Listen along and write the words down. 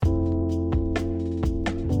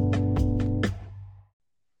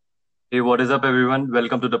Hey, what is up, everyone?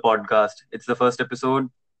 Welcome to the podcast. It's the first episode,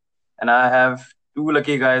 and I have two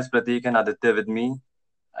lucky guys, Pratik and Aditya, with me.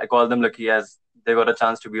 I call them lucky as they got a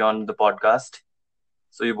chance to be on the podcast.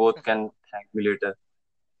 So you both can thank me later.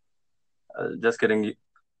 Just kidding.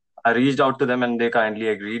 I reached out to them and they kindly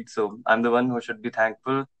agreed. So I'm the one who should be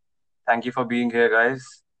thankful. Thank you for being here,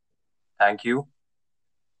 guys. Thank you.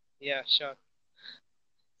 Yeah, sure.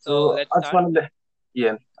 So So let's I just start. want to,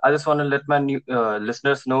 yeah, I just want to let my new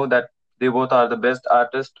listeners know that they both are the best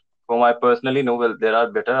artists. Whom I personally know, well, there are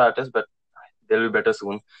better artists, but they'll be better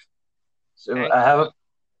soon. So Thank you.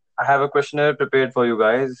 I have a questionnaire prepared for you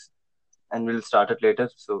guys, and we'll start it later.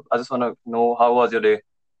 So I just want to know how was your day?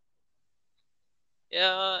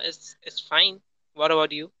 Yeah, it's fine. What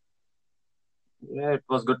about you? Yeah, it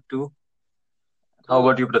was good too. How Cool.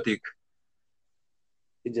 about you, Pratik?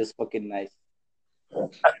 It's just fucking nice.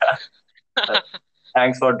 Uh,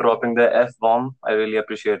 Thanks for dropping the F bomb. I really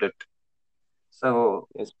appreciate it. So,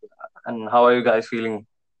 Yes, bro. and how are you guys feeling?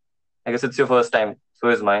 I guess it's your first time. So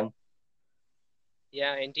is mine.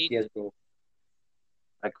 Yeah, indeed. Yes, bro.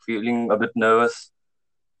 Like feeling a bit nervous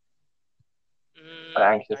or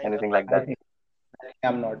anxious, Kind of. anything like I that. think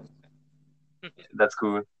I'm not. That's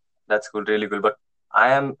cool. That's cool. Really cool. But I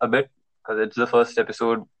am a bit because it's the first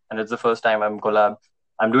episode and it's the first time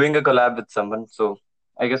I'm doing a collab with someone. So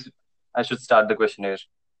I guess I should start the questionnaire.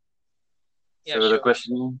 Yeah, So the sure.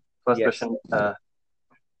 first Yes. question,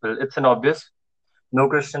 well, it's an obvious. No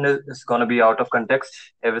question is going to be out of context.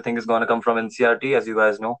 Everything is going to come from NCRT, as you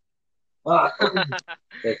guys know. Ah,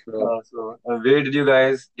 yes, bro. Where did you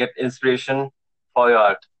guys get inspiration for your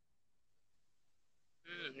art?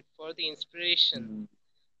 For the inspiration, Mm.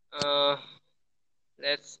 uh,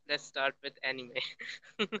 let's start with anime,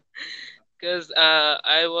 because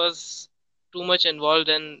I was too much involved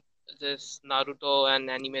in this Naruto and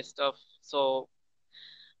anime stuff. So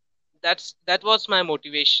that was my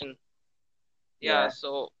motivation. Yeah. Yeah.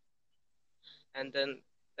 So and then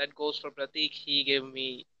that goes for Pratik. He gave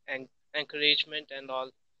me encouragement and all.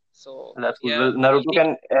 So That's cool. yeah, Well, he took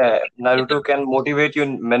Naruto can motivate you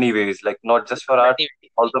in many ways, like not just for art,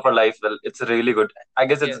 many. also for life. Well, it's really good. I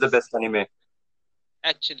guess it's the Yes, best anime.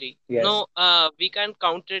 actually, Yes. no, we can't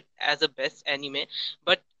count it as a best anime,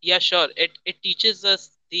 but yeah, sure, it teaches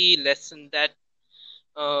us the lesson that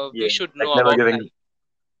we Yeah, should like know never about giving. life.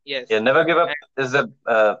 Yeah, Yes, never give up and is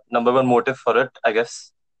the number one motive for it, I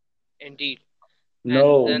guess. indeed, and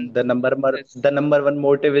No, then this, the number one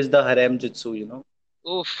motive is the harem jutsu,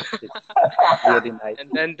 oof, It's really nice.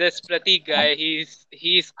 and then this Pratik guy,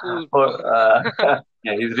 he's cool, For bro.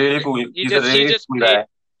 yeah, he's really cool. he He's a just he really just cool played guy.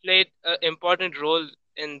 played an important role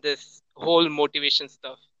in this whole motivation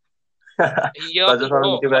stuff. You So I all just want to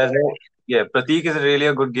let know you how. guys know, yeah, Pratik is really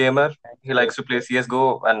a good gamer. Thank He you. likes to play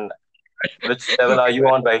CS:GO. And which level are you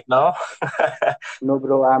on right now? No,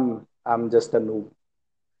 bro, I'm just a noob.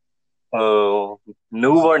 Oh,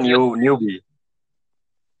 noob or You newbie?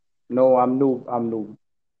 No, I'm noob. I'm noob.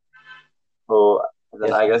 So then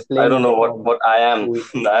Yes, I I'm guess I don't playing know from what I am. 2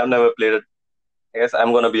 years. I have never played it. I guess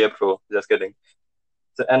I'm gonna be a pro. Just kidding.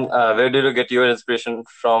 So, and where did you get your inspiration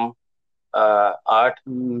from? Art.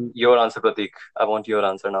 Mm, Your answer, Pratik. I want your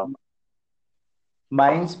answer now.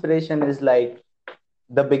 My inspiration is like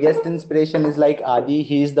the biggest inspiration is like Adi.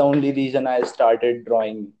 He's the only reason I started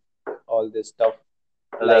drawing all this stuff.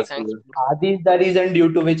 Well, Like that's thanks, cool. bro. Adi is the reason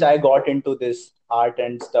due to which I got into this art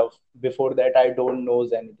and stuff. Before that, I don't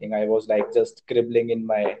knows anything. I was like just scribbling in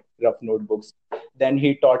my rough notebooks. Then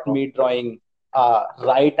he taught Oh, me drawing.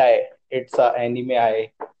 Right eye. It's a anime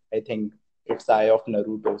eye. I think it's eye of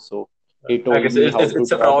Naruto. So he I told guess me how to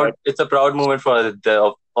draw that. it's a proud moment for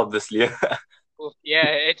Aditya, obviously. Oof, yeah,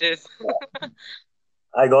 it is.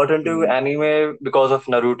 I got into Mm. anime because of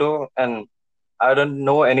Naruto, and I don't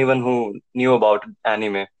know anyone who knew about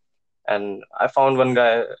anime. And I found one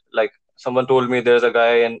guy, like someone told me there's a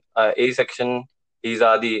guy in A section. He's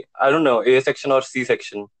Adi. I don't know A section or C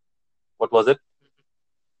section. What was it?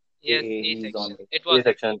 Yes, A He's on section. it. It A was it.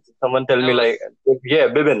 section. Someone tell I me like, was yeah,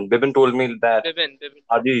 Bibin. Bibin told me that Bibin.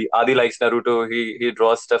 Adi likes Naruto. He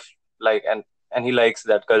draws stuff like and he likes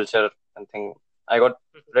that culture and thing. I got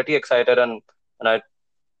pretty excited and I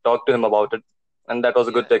talked to him about it, and that was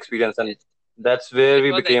a Yeah, good experience. And it that's where it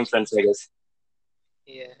we was became actually friends, I guess.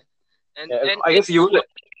 yeah, and Yeah, and I it guess was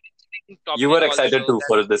an you topic were excited also too that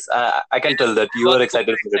for this. I can yes, tell that I you was were super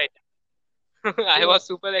excited for it. excited. I Yeah. was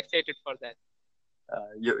super excited for that.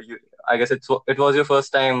 You I guess it was your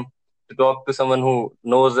first time to talk to someone who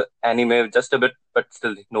knows anime just a bit, but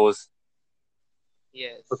still knows.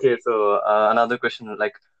 Yes. Okay, so another question,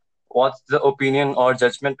 like, what's the opinion or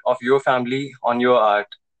judgment of your family on your art?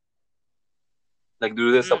 Like,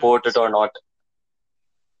 do they Hmm. support it or not?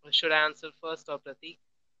 Should I answer first or Pratik?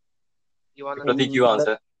 You wanna Pratik, take you first? The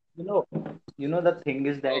answer. you know the thing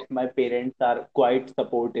is Oh, that my parents are quite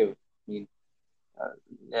supportive. I mean, Uh,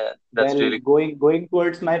 yeah, that's well, really going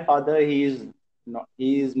towards my father, he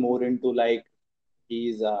is more into like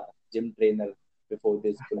he's a gym trainer before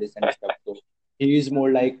this police and stuff. So he is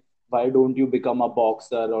more like, why don't you become a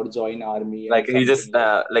boxer or join army like and he something just like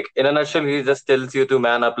like in a nutshell, he just tells you to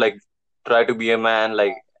man up, like try to be a man,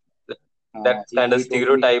 like that kind of he told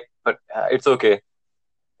me. stereotype. But it's okay.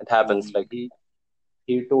 It happens. Hmm, Like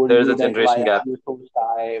he told there's me a that why generation are gap. you so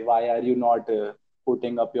shy? Why are you not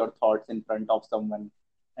putting up your thoughts in front of someone?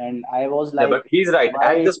 And I was Yeah, but like, he's right.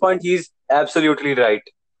 At why? this point, he's absolutely right.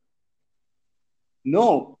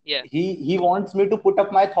 No, yeah. he wants me to put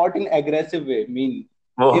up my thought in aggressive way. I mean,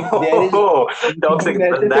 if there is Whoa, no toxic.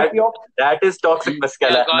 That necessity of that is toxic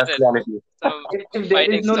Yeah, got it. masculinity. Some if there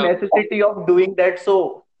is fighting no stuff. necessity of doing that,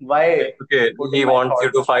 so why Okay, he putting my wants you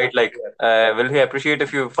thoughts to fight. Like, there? will he appreciate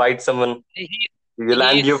if you fight someone? He You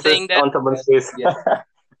land he's your fist saying that on someone's face. Yes.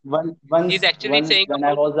 he's actually Once saying when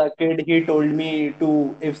I about was a kid, he told me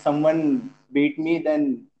to, if someone beat me,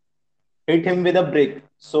 then hit him with a brick.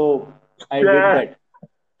 So I did Yeah. that.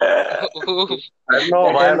 I don't know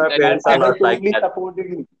That why time my that my parents are that father not like totally that. supported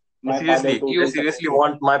me. My father I totally you seriously supported me.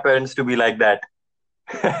 want my parents to be like that.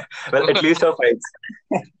 Well, at least for fights.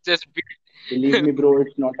 just Believe me, bro,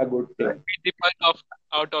 it's not a good thing. beat the fuck off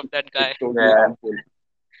out of that It's guy. totally Yeah. harmful.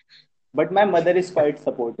 But my mother is quite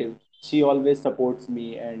supportive. She always supports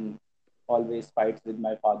me and always fights with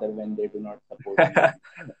my father when they do not support me.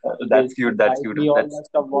 That's She cute. That's buys cute. me That's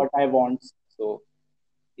almost of what I want. So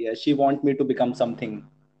yeah, she wants me to become something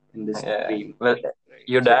in this yeah. dream. Well, Right.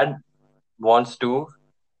 your So dad wants to.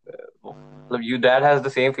 Like, your dad has the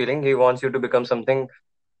same feeling. He wants you to become something,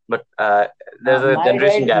 but there's a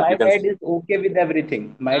generation gap. my You can dad say. is okay with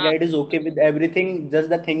everything. My Ah, dad is okay with everything. Just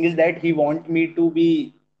the thing is that he wants me to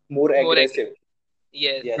be more more aggressive. aggressive.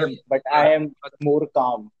 Yes. Yes, Yeah, but Uh, I am more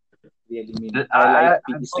calm. Really mean I like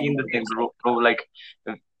I've peace and seen the all same, that stuff. bro. Like,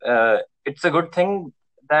 it's a good thing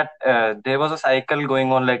that there was a cycle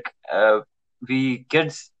going on. Like, we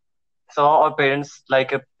kids saw our parents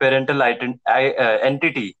like a parental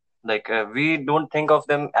entity. Like, we don't think of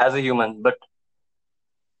them as a human, but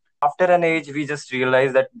after an age, we just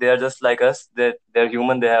realize that they are just like us. That they're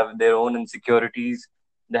human. They have their own insecurities.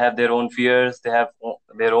 They have their own fears. They have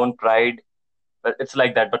their own pride. But it's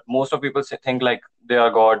like that. But most of people think like they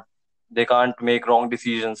are God. They can't make wrong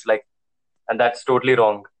decisions. Like, and that's totally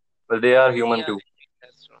wrong. Well, they are human yeah, too.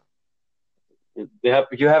 that's wrong.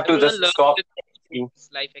 You have to Everyone just learns stop. with experience,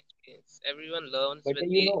 life experience. Everyone learns But with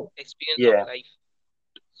you the know, experience of Yeah, life.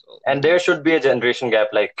 So and there should be a generation gap.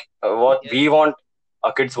 Like, what yes, we want,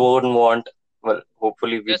 our kids won't want. Well,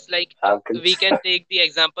 hopefully we just like have we kids. can take the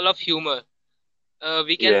example of humor.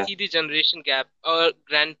 We can Yeah. see the generation gap. Our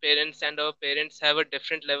grandparents and our parents have a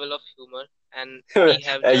different level of humor, and we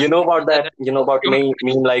have You just know about that? another You know about humor.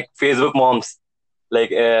 me like Facebook moms,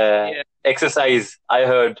 like Yeah, exercise. I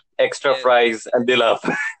heard extra yes. fries and they laugh.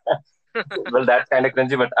 Well, that's kind of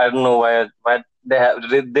cringy, but I don't know why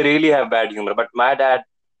they really have bad humor. But my dad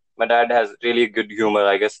has really good humor,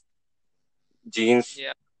 I guess. Genes,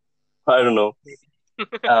 Yeah. I don't know.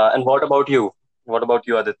 And what about you? What about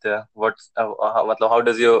you, Aditya? How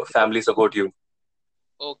does your family support you?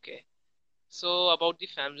 Okay. So about the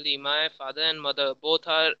family, my father and mother both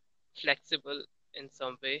are flexible in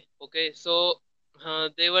some way. Okay, so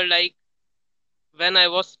they were like when I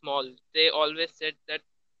was small, they always said that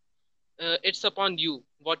it's upon you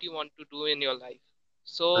what you want to do in your life.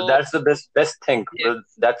 Well, So that's the best thing. yes, Well,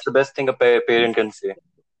 that's the best thing a parent can say.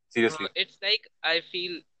 Seriously. it's like I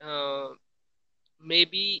feel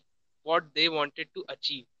maybe what they wanted to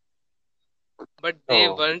achieve, but they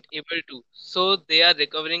Oh, weren't able to. So they are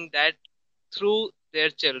recovering that through their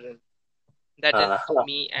children. That is uh,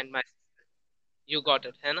 me and my sister. You got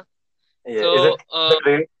it, Hannah. yeah. Is it So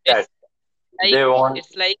great that it's like they want?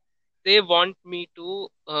 it's like they want me to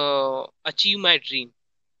achieve my dream,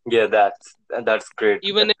 Yeah, that's great.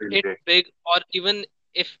 even That's if really it's great. big or even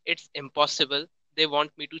if it's impossible. They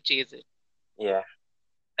want me to chase it. Yeah,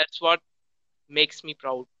 That's what makes me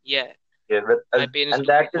proud. Yeah, yeah. But, my parents and do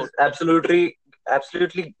that is support me.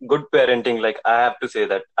 absolutely good parenting. Like, I have to say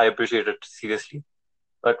that I appreciate it seriously.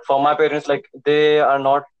 But for my parents, like, they are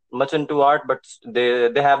not much into art, but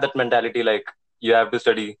they have that mentality like you have to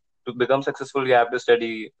study to become successful. You have to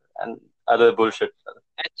study and other bullshit.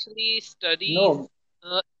 Actually, studies. no,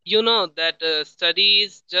 You know that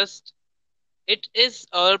studies just it is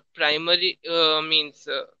our primary means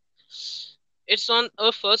it's on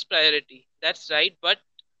our first priority. That's right, but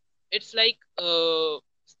it's like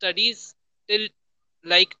studies till,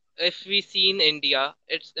 like, if we see in India,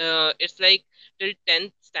 it's like till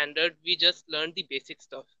 10th standard we just learn the basic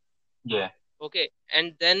stuff. Yeah, Okay,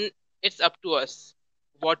 and then it's up to us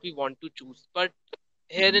what we want to choose. But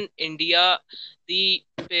here mhm. in India, the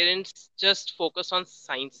parents just focus on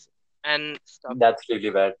science and stuff. That's really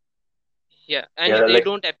bad. Yeah, and Yeah, they like,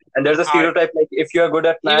 don't and appreciate there's a art. stereotype like if you are good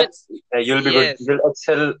at Even, maths, you'll be good, yes, you'll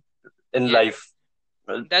excel in yes, life.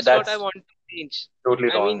 Well, that's what I that's want to change. totally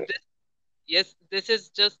I mean, wrong. yes, this is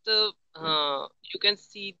just a, you can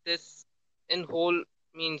see this in whole,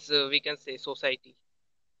 means, we can say, society.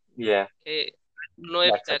 Yeah, Okay, I don't know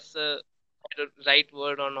if that's it. that's the right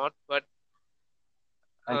word or not, but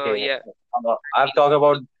Okay. yeah. I've talked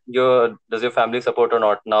about does your family support or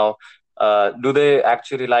not now? Do they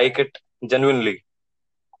actually like it genuinely?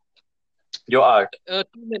 Your art, 2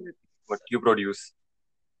 minutes. what you produce.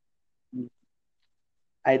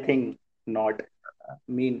 I think not. I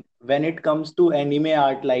mean, when it comes to anime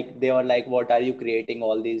art, like they are like, what are you creating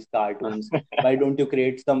all these cartoons? Why don't you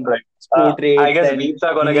create some Right. I portraits guess and weeps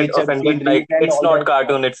are gonna get nature offended. sceneries Like and it's all not that stuff?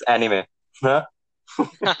 cartoon, it's anime. Huh?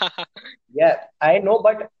 Yeah, I know,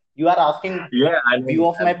 but you are asking Yeah, I know. view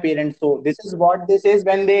of my parents. So this is what this is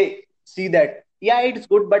when they see that. Yeah, it's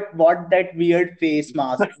good, but what that weird face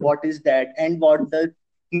mask? What is that? And what the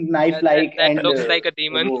knife Yeah, that like that and looks like a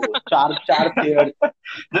demon. sharp hairs?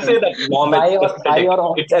 Just say And that, mom. It's why aesthetic. your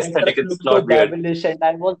all It's characters aesthetic. It's look so not weird. devilish? And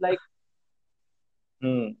I was like,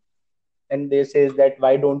 hmm. And they says that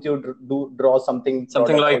why don't you draw something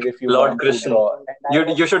Something like productive if you Lord want to Krishna. draw? And I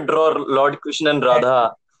was You should draw Lord Krishna and and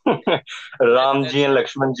Radha, That Ramji and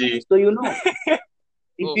Lakshmanji. so you know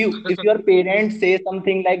oh. if your parents say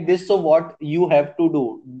something like this, so what you have to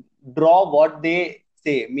do, draw what they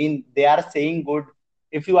say. I mean, they are saying good.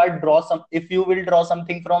 If you are draw some if you will draw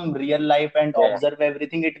something from real life and Yeah, observe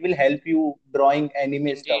everything, it will help you drawing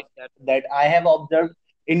anime stuff. Indeed, that. That I have observed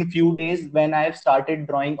in few days when I have started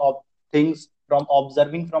drawing things from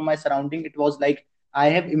observing from my surrounding. It was like I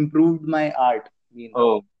have improved my art. I mean,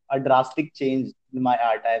 oh, a drastic change in my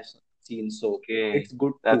art I have seen. So okay, it's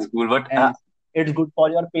good that's too. cool. But And it's good for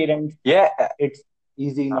your parents. yeah, It's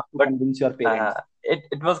easy enough to but convince your parents.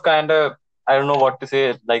 it was kind of, I don't know what to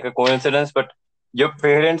say, like a coincidence. But your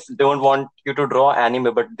parents don't want you to draw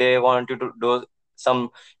anime, but they want you to do some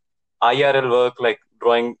IRL work like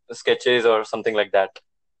drawing sketches or something like that.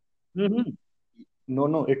 Mhm. No,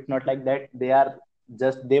 no, it's not like that. They are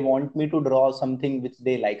just they want me to draw something which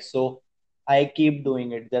they like. So I keep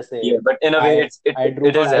doing it. Just Yeah, say but in a way, I drew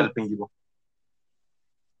it is five, helping you.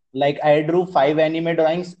 like I drew five anime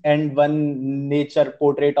drawings and one nature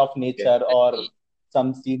portrait of Okay, nature or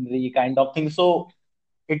some scenery kind of thing. So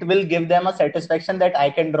it will give them a satisfaction that I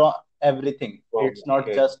can draw everything. oh, It's not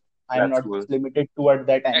okay, just I'm that's not cool. just limited toward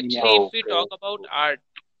that anime Actually, art. if we Okay, talk about art,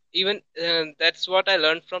 even that's what I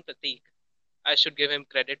learned from Pratik. I should give him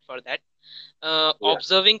credit for that. yeah,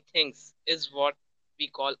 Observing things is what we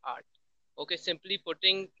call art. Okay, simply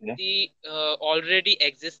putting, yeah. the already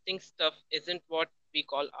existing stuff isn't what we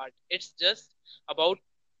call art. It's just about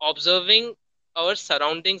observing our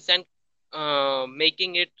surroundings and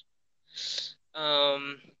making it,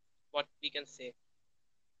 um, what we can say.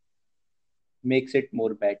 Makes it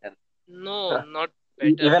more better. No, not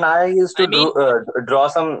better. Even I used I to mean, draw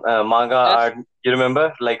some manga just art. You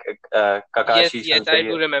remember, like yes, Kakashi yes, I Sensei.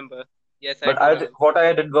 do remember. Yes, I But do remember. what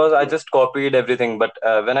I did was I just copied everything. But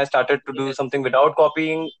when I started to do Yes. something without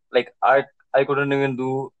copying, like I couldn't even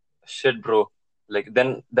do shit, bro. Like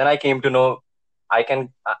then I came to know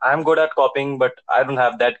I'm good at copying, but I don't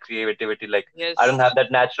have that creativity. Like I don't Yes. have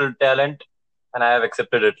that natural talent, and I have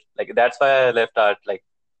accepted it. Like that's why I left art. Like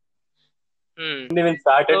Hmm. didn't even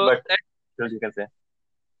started, So but that still you can say,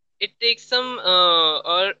 it takes some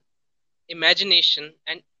or imagination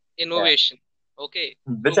and yeah, innovation. Okay.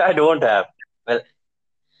 which I don't have. Well,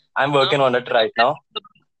 I'm Uh, working on it right now.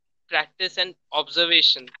 Practice and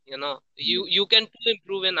observation. You can too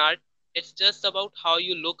improve in art. It's just about how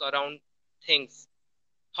you look around things.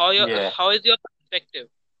 Yeah, How is your perspective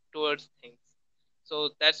towards things. So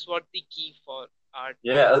that's what the key for art,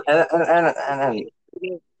 I yeah, think. and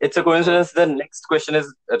it's a So coincidence. The next question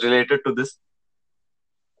is related to this.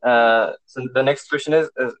 So the next question is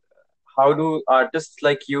how do artists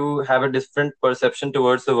like you have a different perception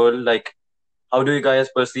towards the world? Like, how do you guys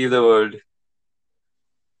perceive the world?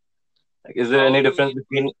 Like, is there how any do difference we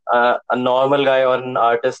between a normal guy or an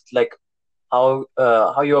artist? Like, how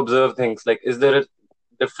you observe things? Like, is there a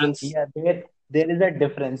difference? Yeah, there is a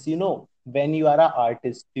difference. When you are an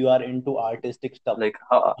artist, you are into artistic stuff. Like,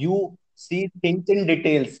 how, You see things in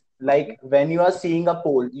details. like when you are seeing a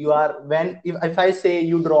pole, you are when if I say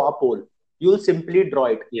you draw a pole, you'll simply draw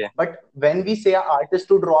it. Yeah. But when we say an artist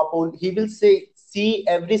to draw a pole, he will say see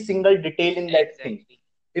every single detail in that thing. Exactly.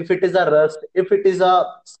 If it is a rust, if it is a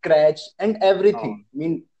scratch, and everything. Um, I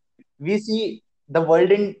mean, we see the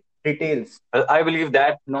world in details, I believe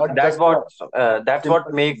that not that just what a that's what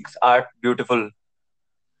simple thing. makes art beautiful.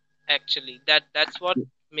 Actually, that's what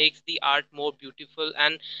makes the art more beautiful,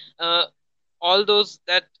 and uh, all those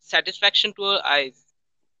that satisfaction to our eyes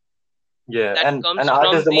Yeah, that and comes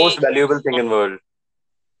art is from the most the valuable thing soft, in world.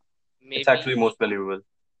 It's actually maybe most valuable.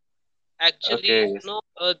 actually Okay.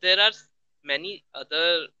 there are many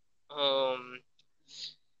other um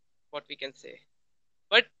what we can say,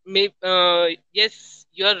 but yes,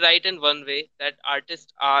 you are right in one way that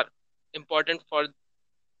artists are important for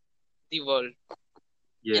the world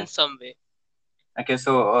Yeah. in some way. Okay.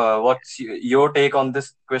 So, what's your take on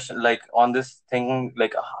this question? Like on this thing?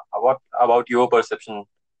 Like, what about your perception?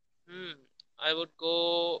 hmm I would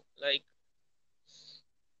go like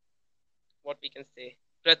what we can say,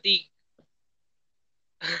 Pratik.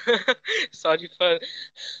 Sorry for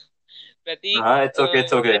Pratik. It's okay.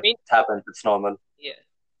 It's okay. I It mean, happens. It's normal. yeah.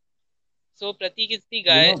 So Pratik is the You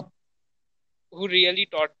guy know, who really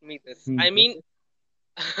taught me this. I yes, mean,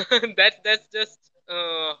 that's just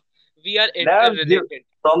we are Damn, you interrelated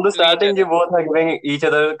from the to each starting, you other. both are giving each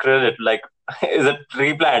other credit. Like, is it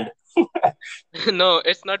pre-planned? No,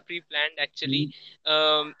 it's not pre-planned actually.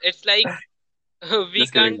 It's like we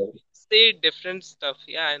Just kidding, can't buddy. say different stuff.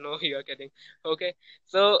 Yeah, I know you're kidding. Okay,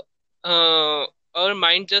 so our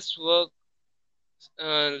mind just works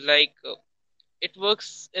like it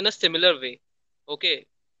works in a similar way. Okay,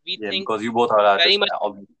 we Yeah, think because you both are very artists. much.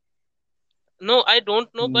 Obviously. No, I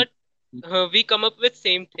don't know, mm, but we come up with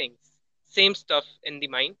same things, same stuff in the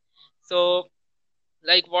mind. So,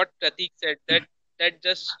 like what Pratik said, that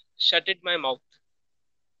just shutted my mouth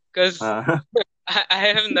because Uh, I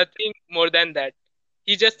have nothing more than that.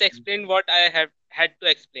 He just explained what I have had to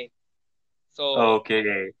explain. So okay,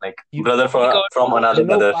 like you brother he covered from you another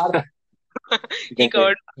know, brother, Parth, you he can say.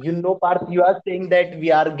 covered. Parth, you are saying that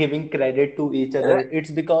we are giving credit to each other. Eh?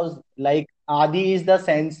 It's because like Adi is the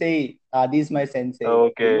sensei. Adi is my sensei.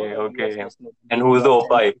 Okay, Yes, okay. yes, no, And he's who's the our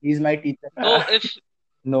Opai? sensei. He's my teacher. No,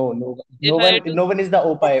 No, no, if I had to no one is the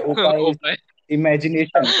Opai. Opai is Opa,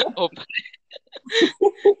 imagination. Opa.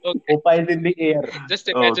 Okay, Opai is in the air. just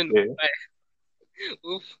imagine Okay, Opa.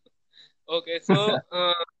 Oof. Okay, so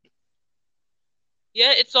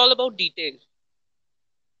yeah, it's all about detail.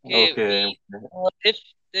 Okay, okay, okay. if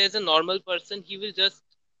there's a normal person, he will just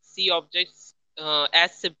see objects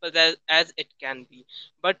as simple as it can be.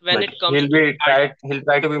 But when Like it comes to the art, he'll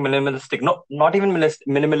try to be minimalistic. No, not even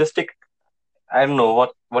minimalistic. I don't know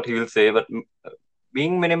what he will say, but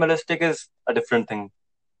being minimalistic is a different thing.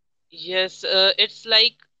 yes, it's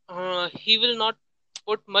like he will not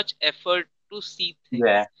put much effort to see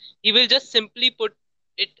Yeah, things. He will just simply put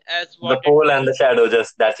it as the what it pole is. and the shadow,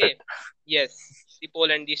 just that's it. Okay, yes, the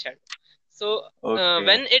pole and the shadow. So Okay,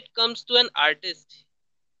 when it comes to an artist,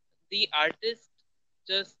 the artist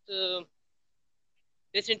just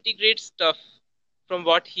disintegrates stuff from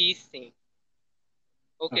what he's seeing.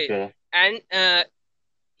 Okay, okay. and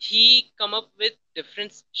he come up with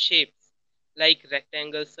different shapes like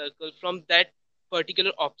rectangle, circle from that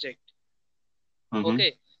particular object. Mm-hmm.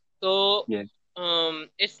 Okay, so Yeah.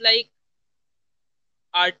 it's like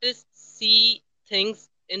artists see things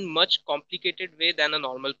in much complicated way than a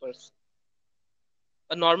normal person.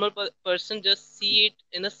 A normal person just see it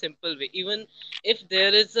in a simple way. Even if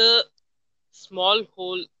there is a small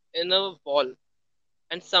hole in a wall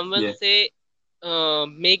and someone Yeah. say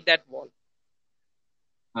make that wall,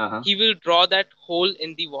 Uh-huh. he will draw that hole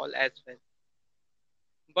in the wall as well.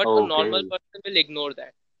 But a normal Okay. person will ignore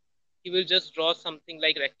that. He will just draw something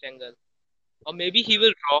like rectangle, or maybe he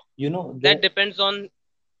will draw. There. That depends on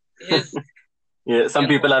his, Yeah, some you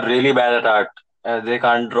know. people are really bad at art. They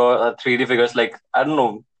can't draw 3D figures. Like, I don't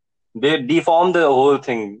know, they deform the whole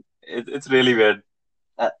thing. It's really weird.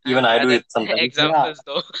 Even I'm I bad do at it sometimes. Yeah, examples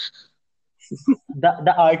though.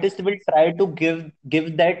 the artist will try to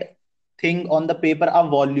give that thing on the paper a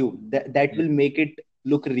volume that Yeah, will make it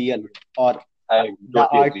look real, or I the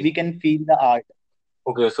totally art agree. we can feel the art.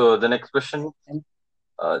 Okay, so the next question: And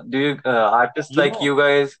Do you artists you like know you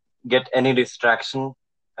guys get any distraction,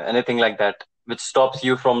 anything like that, which stops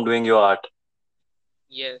you from doing your art?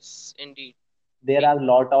 Yes, indeed. there are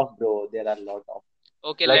lot of bro there are lot of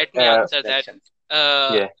Okay, Like, let me answer that. distractions.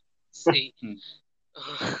 Uh, yeah. see, Hmm.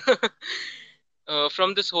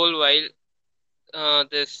 from this whole while,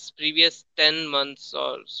 this previous 10 months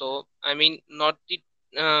or so, I mean, not the,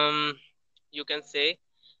 you can say,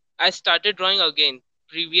 I started drawing again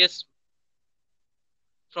previous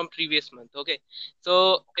from previous month. Okay, so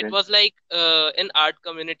it Okay. was like in art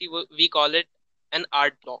community we call it an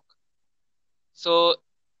art block. So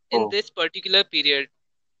in Oh. this particular period,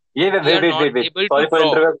 Yeah, we are not wait. able to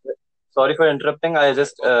draw. Sorry for interrupting. I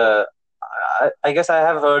just Okay. I guess I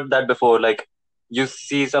have heard that before. Like you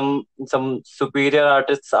see some superior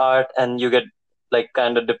artists' art and you get like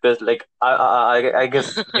kind of depressed. Like I guess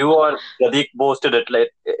you or Pradeep posted it.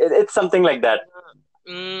 Like it's something like that.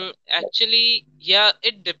 Actually, yeah,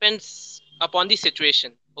 it depends upon the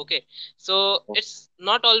situation. Okay, so it's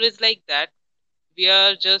not always like that. We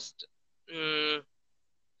are just mm,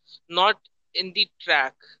 not in the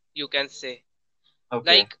track, you can say.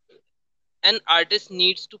 Okay. Like an artist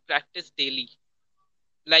needs to practice daily.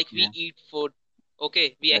 Like we Yeah. eat food, okay,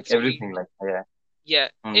 we Like excrete. everything. Like yeah. Yeah,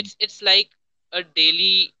 Hmm. it's like a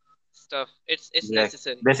daily stuff. It's Yeah.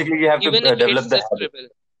 necessary. Basically, you have to Even if develop it's the a habit. scribble.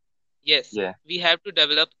 Yes, Yeah. we have to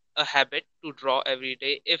develop a habit to draw every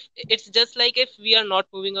day. If it's just like if we are not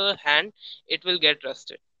moving our hand, it will get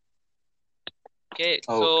rusted. Okay,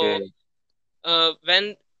 so Okay.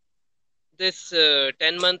 when this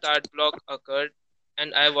 10-month art block occurred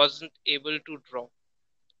and I wasn't able to draw.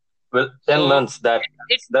 Well, 10 So months. That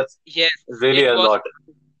it that's yes, really it a was lot.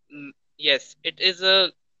 yes, it is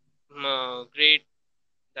a great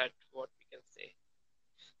that what we can say.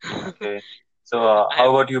 Okay. So I how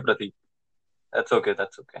am about you, Pratik? That's okay.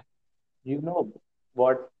 That's okay. You know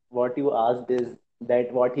what you asked is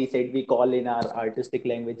that what he said we call in our artistic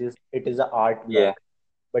languages it is a art Yeah. block.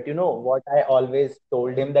 But you know what I always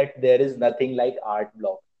told him that there is nothing like art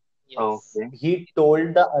block. yes, Okay. He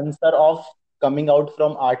told the answer of coming out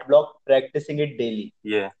from art block practicing it daily.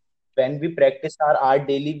 Yeah. When we practice our art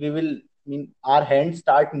daily, we will our hands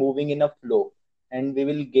start moving in a flow, and we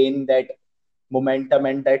will gain that momentum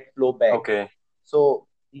and that flow back. Okay. So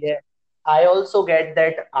yeah, I also get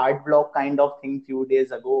that art block kind of thing few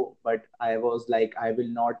days ago, but I was like, I will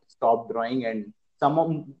not stop drawing. And some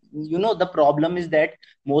of the problem is that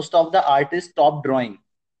most of the artists stop drawing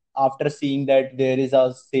after seeing that there is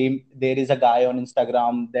a guy on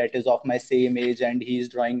Instagram that is of my same age and he's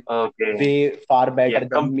drawing Okay. way far Yeah. better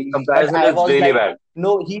than me. But Comparison I is was really like, bad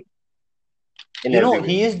no, in every way.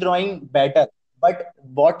 he is drawing better. But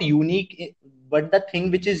but the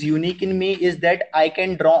thing which is unique in me is that I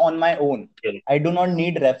can draw on my own. Yeah. I do not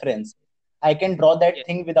need reference. I can draw that yes.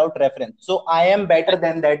 thing without reference, so I am better And,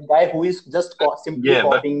 than that guy who is just simply Yeah.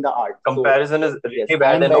 But copying the art. So comparison is yes, really I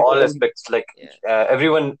bad am in better all than him. aspects. Like yeah,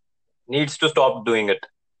 everyone needs to stop doing it.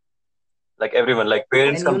 Like everyone, like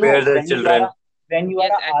parents And compare their children. when you are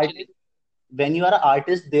yes. a Actually, artist, when you are an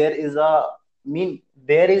artist, there is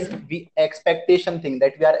there is the expectation thing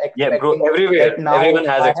that we are Yeah, bro. expecting Everywhere, that everyone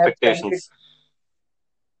now has expectations.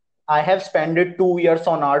 I have spent it 2 years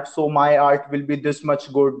on art, so my art will be this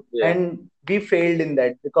much good. Yeah. And we failed in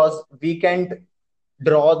that because we can't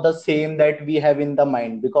draw the same that we have in the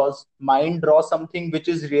mind, because mind draws something which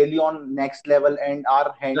is really on next level and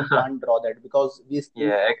our hand can't draw that because we still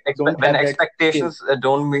Yeah. don't When have that skill. expectations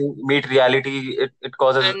don't meet reality, it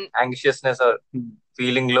causes and anxiousness or Hmm.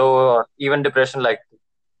 feeling low or even depression. Like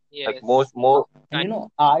yes, more. And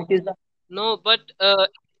kind art is a no, but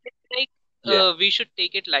it's like Yeah. we should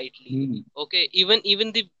take it lightly. hmm, Okay,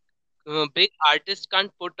 even the big artists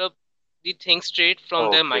can't put up the thing straight from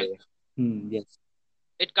their mind. Okay. yes.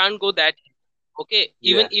 It can't go that. Okay,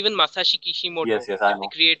 Yeah. even Masashi Kishimoto, Yes. I the know.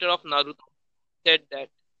 creator of Naruto, said that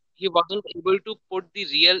he wasn't able to put the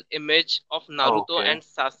real image of Naruto Okay. and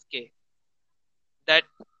Sasuke that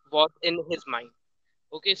was in his mind.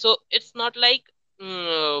 Okay, so it's not like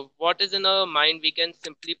what is in our mind, we can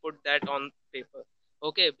simply put that on paper.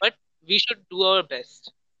 Okay, but we should do our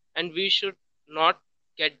best and we should not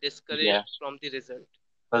get Yeah. discouraged from the result.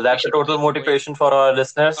 Well, We that's a should total keep going motivation for our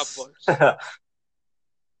listeners. upwards.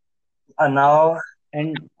 And now,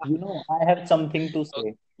 And I have something to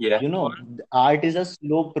Okay, say. yeah. go on. Art is a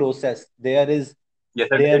slow process. Yes,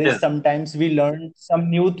 There it is is. sometimes we learn some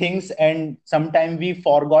new things and sometimes we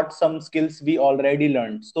forgot some skills we already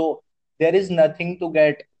learned. So there is nothing to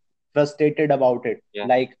get frustrated about it. Yeah.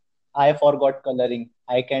 Like, I forgot coloring.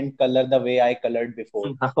 I can't color the way I colored before.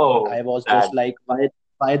 Oh, I was bad. just like,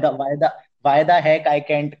 why the heck I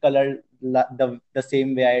can't color the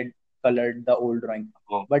same way I colored the old drawing.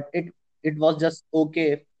 Oh, But it was just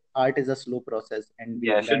okay. Art is a slow process and we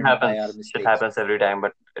yeah, learn by our shit mistakes. happens every time,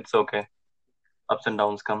 but it's okay. Ups and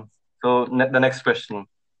downs come. So the next question,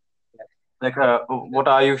 like, what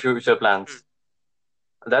are your future Hmm. plans?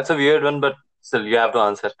 That's a weird one, but still, you have to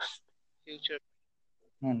answer. Future.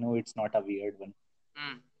 No, it's not a weird one.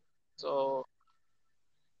 Hmm. So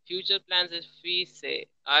future plans, if we say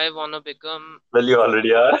I wanna become Well, you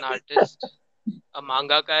already are. an artist, a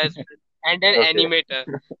mangaka as well, and an Okay. animator.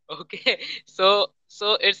 Okay, so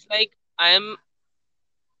it's like I am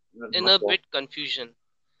in a Okay. bit confusion.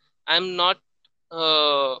 I'm not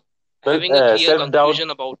uh, Well, having a clear self doubt, conclusion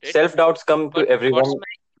about it. self doubts come to But what's everyone.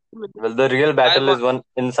 my Well, the real I battle want is one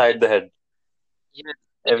inside the head. yes,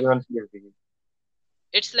 Everyone feels it.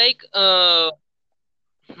 it's like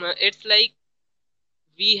it's like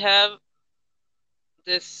we have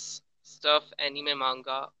this stuff, anime,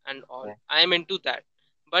 manga, and all. Yeah. I am into that,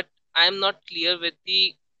 but I am not clear with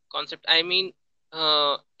the concept. I mean,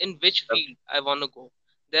 in which Uh, field I want to go.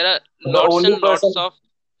 There are The lots only and lots person, of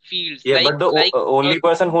fields, yeah, but the a only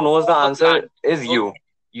person who knows the of a answer plant. is you. Okay.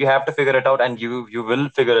 You have to figure it out, and you will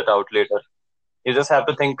figure it out later. You just have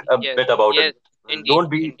to think a Yes, bit about it. yes, indeed, Don't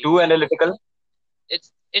be indeed. too analytical.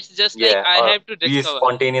 It's just like Yeah, I or have to be discover.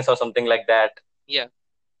 spontaneous or something like that. Yeah,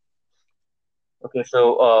 Okay, so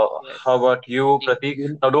how yes, about you, indeed. Pratik?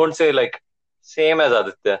 You Now, don't say like same as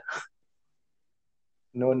Aditya.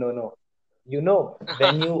 no, no, no.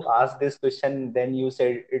 When you asked this question, then you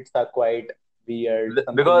said it's a quite weird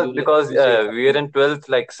something. Because You said we are something. in 12th,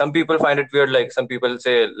 like some people find it weird, like some people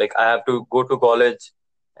say like I have to go to college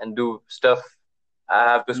and do stuff, I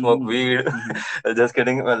have to smoke Mm-hmm. weed. Mm-hmm. Just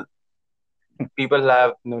kidding. Well, people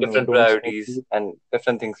have No, no, different don't smoke priorities weed. and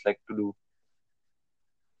different things like to do.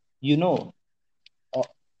 You know, uh,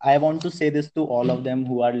 I want to say this to all of them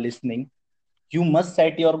who are listening. You must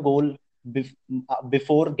set your goal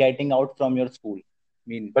before getting out from your school. I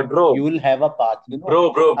mean, But you will have a path. A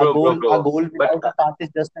bro, goal but without a path is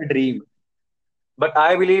just a dream.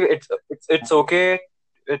 I believe it's okay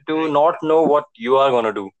to not know what you are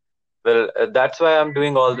gonna do. Well, that's why I'm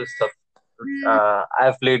doing all this stuff.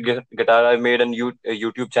 I've played guitar. I made a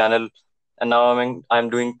YouTube channel, and now I'm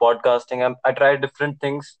doing podcasting. I try different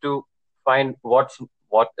things to find what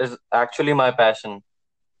is actually my passion.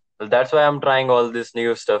 Well, that's why I'm trying all this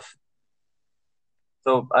new stuff.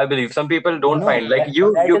 So I believe some people don't find like That you.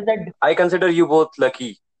 is that. I consider you both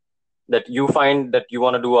lucky that you find that you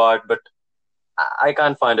want to do art, but I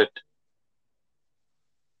can't find it.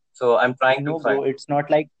 So I'm trying to No, find. bro, it's not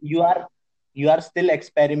like you are still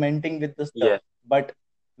experimenting with the stuff. Yeah, But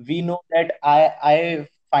we know that I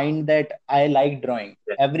find that I like drawing.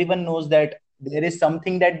 yeah, Everyone knows that there is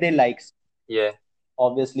something that they like. yeah.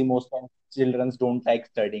 Obviously, most of children don't like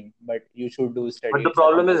studying, but you should do But study. the It's a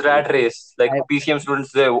problem is compulsory rat thing. race. Like I PCM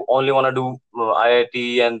students, they only want to do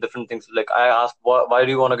IIT and different things. Like I asked, why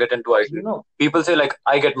do you want to get into IT? you know People say like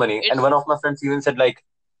I get money, and It's one of my friends even said like,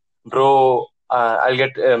 bro, I'll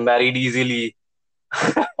get married easily.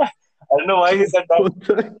 I don't know why he said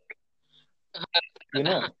that. you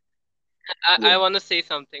know I Yeah, want to say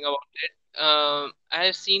something about it. I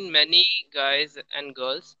have seen many guys and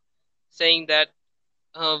girls saying that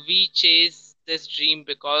we chase this dream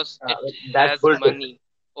because it that's has bullshit. money.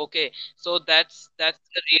 Okay, so that's a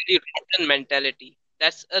really rotten mentality.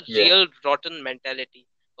 That's a Yeah, real rotten mentality.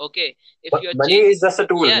 Okay, if but you're money chasing, is just a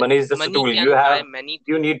tool. yeah, Money is just a money tool. can buy many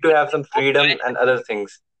You things. need to have some Oh, freedom and other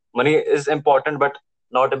things. Money is important, but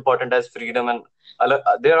not important as freedom and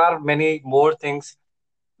there are many more things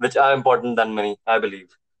which are important than money. I believe.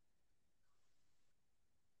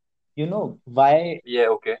 why Yeah.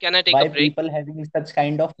 Okay. can I take a break people having such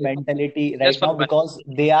kind of mentality just right for now? one? Because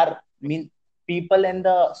they are, people in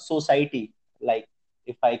the society, like,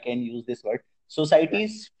 if I can use this word, Yeah. society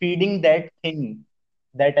is feeding that thing,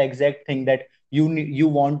 that exact thing, that you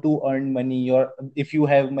want to earn money, or if you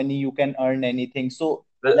have money you can earn anything. So,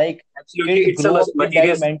 Well, like, absolutely, kids it's a grow up with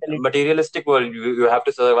that mentality. materialistic world. You have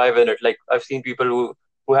to survive in it. Like I've seen people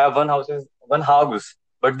who have one house,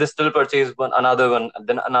 but they still purchase another one,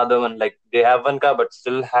 then another one. Like they have one car, but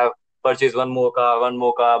still have purchase one more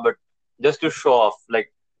car, but just to show off.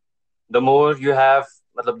 Like the more you have,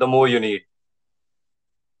 matlab, the more you need.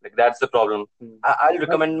 Like that's the problem. I'll But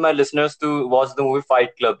recommend my listeners to watch the movie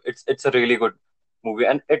Fight Club. It's a really good movie,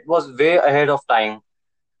 and it was way ahead of time.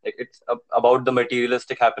 Like it's about the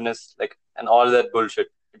materialistic happiness, like and all that bullshit.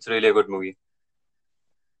 It's really a good movie.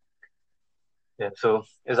 Yeah. So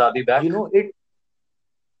is Adi back? it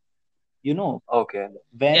you know Okay.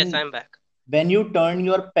 Yes, when I'm back. you turn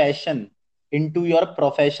your passion into your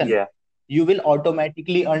profession, Yeah. you will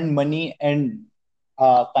automatically earn money, and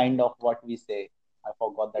kind of, what we say, I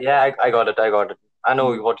forgot that Yeah. word, I but got it. I got it. I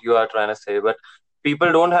know you what you are trying to say, but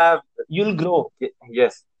people don't have. you'll grow.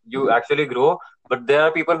 Yes, you actually grow, but there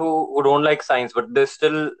are people who don't like science, but they're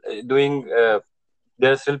still doing.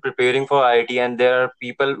 They're still preparing for IIT, and there are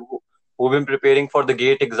people who've been preparing for the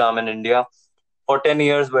GATE exam in India for 10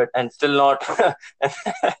 years, but and still not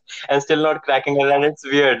and still not cracking it. And it's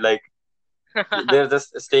weird. Like they're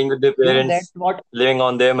just staying with their You know, that's parents, what living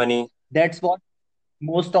on their money. that's what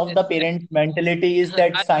most of the It's parents' mentality is,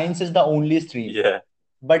 that I, science is the only stream. Yeah,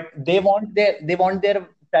 But they want their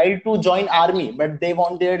child to join army, but they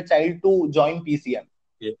want their child to join PCM.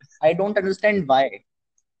 yeah, I don't understand why.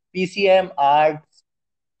 PCM, arts,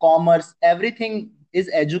 commerce, everything is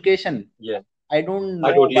education. yeah. I don't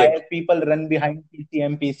I know totally agree. why people run behind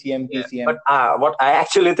PCM, PCM, Yeah, but PCM. what I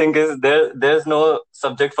actually think is there's no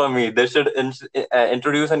subject for me. They should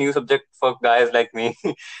introduce a new subject for guys like me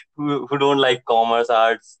who don't like commerce,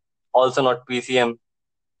 arts, also not PCM,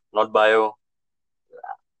 not bio.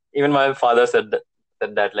 Even my father said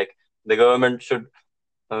that like the government should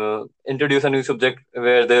introduce a new subject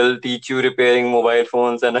where they'll teach you repairing mobile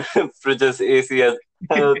phones and fridges, AC, and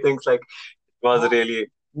things like. It was I really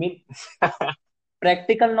mean,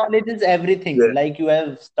 practical knowledge is everything. yeah, Like you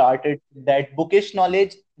have started that bookish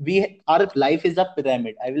knowledge. Our life is a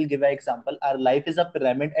pyramid. I will give an example. Our life is a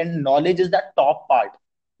pyramid, and knowledge is the top part.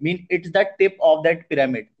 It's the tip of that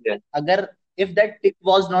pyramid. yeah, Agar if that tip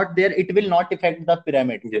was not there, it will not affect the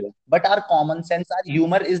pyramid. yeah. But our common sense, our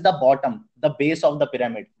humor is the bottom, the base of the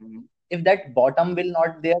pyramid. Mhm. If that bottom will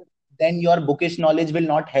not there, then your bookish knowledge will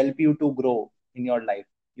not help you to grow in your life.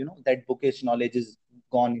 That bookish knowledge is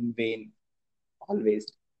gone in vain always.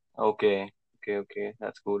 Okay, okay.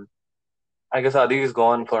 That's cool. I guess Adi is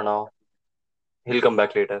gone for now. He'll come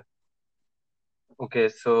back later. Okay,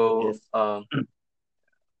 so Yes.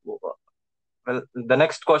 well, the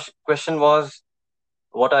next question was,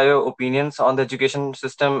 what are your opinions on the education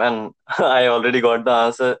system? And I already got the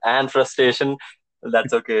answer and frustration.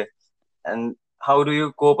 That's okay. And how do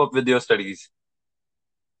you cope up with your studies?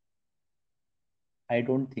 I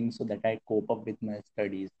don't think so that I cope up with my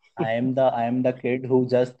studies. I am the kid who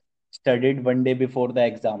just studied one day before the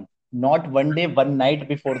exam. Not one day, one night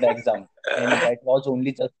before the exam. And that was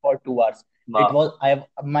only just for 2 hours. It Ma, was I have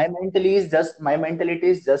my mentality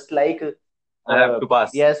is just like I have to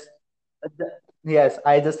pass. yes, yes,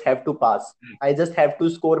 I just have to pass. I just have to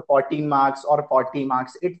score 14 marks or 40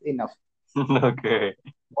 marks. It's enough. Okay.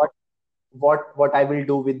 What what I will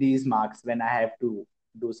do with these marks when I have to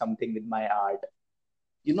do something with my art?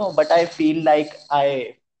 But I feel like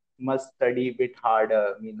I must study a bit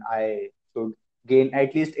harder. I should gain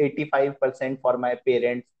at least 85% for my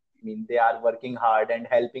parents. They are working hard and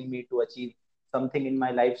helping me to achieve something in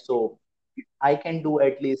my life, so I can do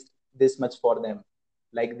at least this much for them.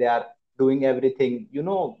 Like they are doing everything.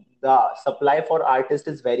 The supply for artist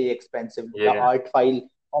is very expensive. The Yeah. art file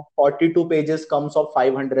of 42 pages comes of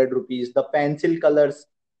 500 rupees. The pencil colors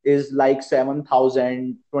is like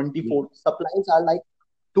 7,000. 24 supplies are like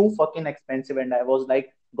too fucking expensive. And I was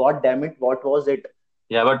like, God damn it, what was it?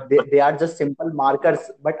 Yeah, They are just simple markers.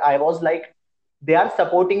 But I was like, they are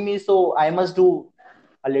supporting me, so I must do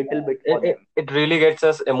a little bit it, for it, them. it really gets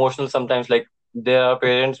us emotional sometimes. Like there are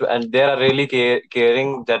parents and they are really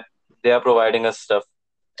caring that they are providing us stuff,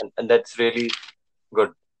 and that's really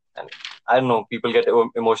good. And I don't know, people get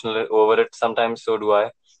emotional over it sometimes. So do I,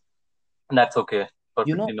 and that's okay.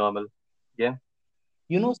 You Perfectly know, normal. Yeah,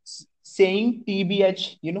 saying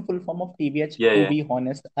TBH, full form of TBH, yeah, to yeah. be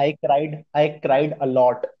honest, I cried a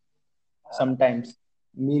lot sometimes.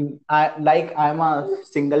 I'm a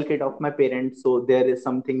single kid of my parents, so there is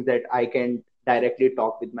something that I can directly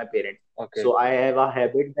talk with my parents. Okay, So I have a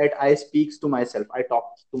habit that I speaks to myself, I talk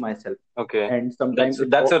to myself. okay. And sometimes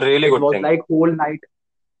That's a really it good was thing. like whole night.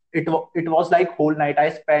 It was like whole night. I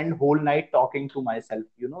spent whole night talking to myself.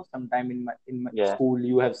 Sometime in my Yeah, school,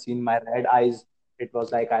 you have seen my red eyes. It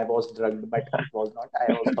was like I was drugged, but it was not.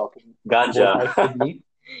 I was talking ganja. both eyes with me.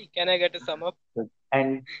 can I get a sum up?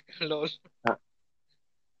 and Lol.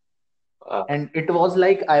 uh, and it was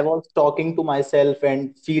like I was talking to myself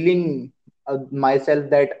and feeling myself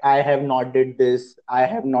that I have not did this, I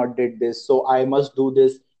have not did this, so I must do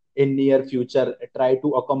this in near future, try to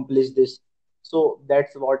accomplish this. So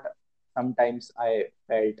that's what sometimes I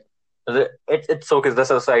felt. it's okay. The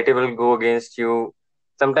society will go against you.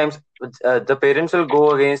 Sometimes the parents will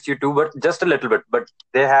go against you too, but just a little bit. But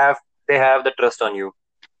they have the trust on you.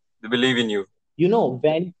 They believe in you.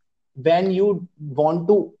 When you want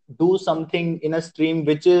to do something in a stream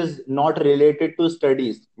which is not related to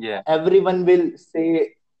studies, Yeah, everyone will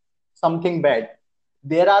say something bad.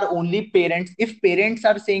 There are only parents. If parents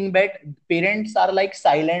are saying bad, parents are like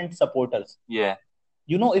silent supporters. yeah.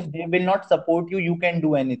 If they will not support you, you can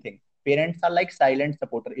do anything. Parents are like silent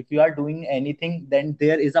supporter. If you are doing anything, then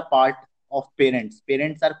there is a part of parents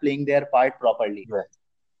are playing their part properly. Yeah.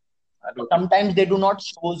 I do agree. Sometimes they do not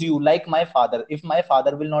shows you, like my father. If my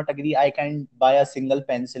father will not agree, I can buy a single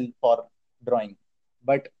pencil for drawing,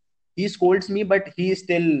 but he scolds me, but he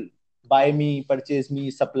still buy me, purchase me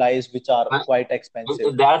supplies which are But quite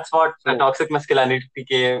expensive. that's what a So toxic masculinity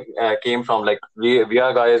came from. Like we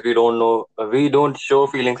are guys, we don't know, we don't show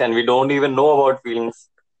feelings, and we don't even know about feelings.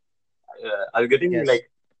 Are you getting me? yes, Like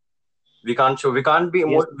we can't be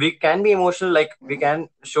yes, we can be emotional, like we can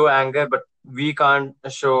show anger, but we can't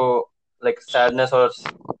show like sadness or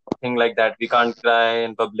thing like that. We can't cry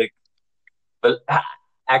in public. Well,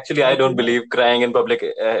 actually, I but don't believe crying in public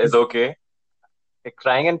is okay. Like,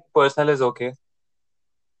 crying in personal is okay.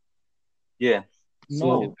 Yeah. no,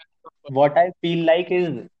 So Depends on what I feel like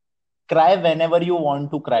is cry whenever you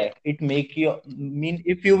want to cry. yes, It make you mean,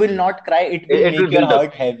 if you will not cry, it will it will make your build up.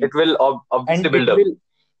 heart heavy, It will and obviously it build up. will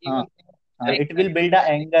uh, even And like it will crying build a feels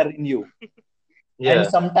anger in you. And yeah,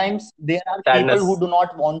 sometimes there are people who sadness. do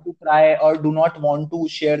not want to cry or do not want to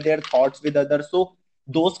share their thoughts with others, so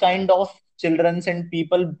those kind of children and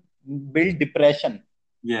people build depression,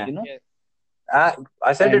 Yeah. you know. yes. I,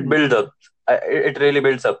 I said it And builds up. It really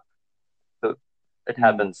builds up. So it hmm,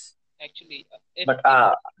 happens. Actually, if But the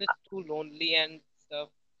person is too lonely and stuff,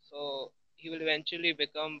 so he will eventually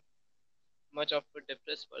become much of a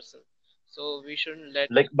depressed person. So we shouldn't let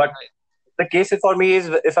like, him but cry. the case for me is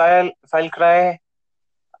if I'll cry,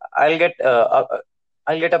 I'll get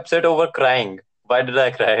I'll get upset over crying. Why did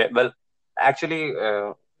I cry? Well, actually,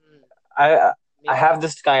 Hmm, I I maybe. have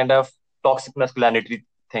this kind of toxic masculinity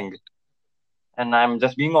thing, and I'm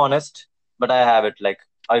just being honest. But I have it. Like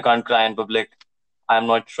I can't cry in public. I'm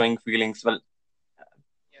not showing feelings. Well,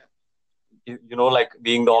 Yeah. you know, like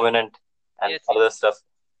being dominant and Yes, yes. other stuff.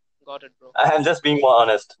 Got it, bro. I'm just being more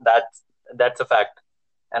honest. That's a fact,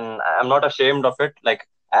 and I'm not ashamed of it. Like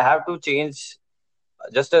I have to change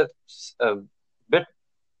just a bit,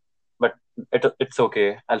 but it's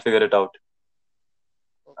okay. I'll figure it out.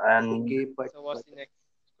 Okay. And okay, So what's the next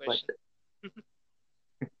but question?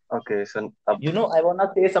 okay, so I want to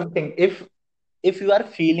say something. If you are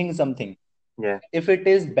feeling something, yeah, if it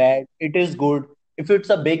is bad, it is good, if it's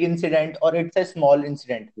a big incident or it's a small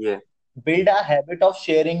incident, yeah, build a habit of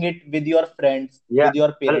sharing it with your friends, yeah. with your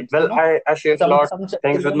Well, parents, well, I share a lot some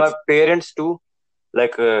things with children. my parents too.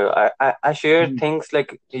 Like I share Hmm, things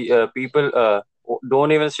like people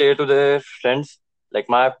don't even share to their friends. Like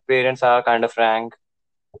my parents are kind of frank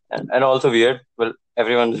and also weird. Well,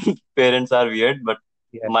 everyone's parents are weird, but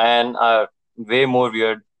yes. mine are way more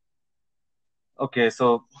weird. Okay,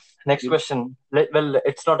 so next You- question. Well,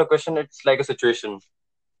 it's not a question; it's like a situation.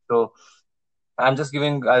 So I'm just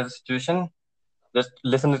giving a situation. Just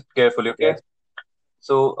listen it carefully, okay? yes,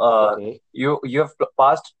 So okay, you have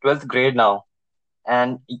passed 12th grade now,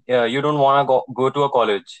 and you don't want to go to a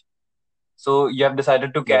college. So you have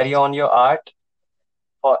decided to carry yes. on your art,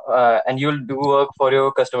 and you'll do work for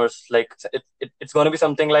your customers. Like it's going to be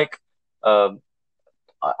something like uh,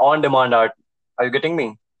 on demand art. Are you getting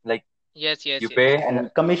me? Like Yes, yes, you yes. pay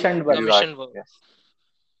and Commissioned you work. do art. Commission work. Yes.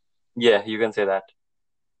 Yeah, you can say that.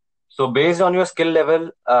 So based on your skill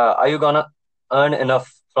level, are you gonna earn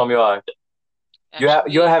enough from your art? You're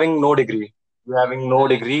Actually, having no degree. You're having no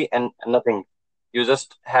degree and nothing. You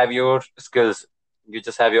just have your skills. You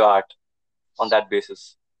just have your art on so that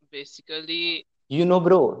basis. basically,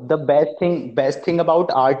 Bro, the best thing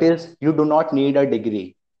about art is you do not need a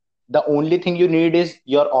degree. The only thing you need is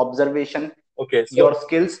your observation, Okay, your so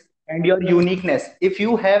skills, and your uniqueness. If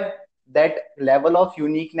you have that level of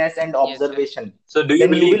uniqueness and yes, yes. observation, so do you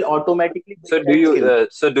then you believe? will automatically So build that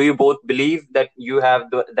skill. do you both believe that you have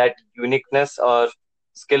that uniqueness or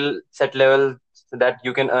skill set level so that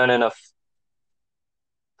you can earn enough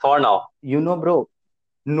for now? Bro,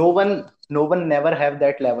 no one never have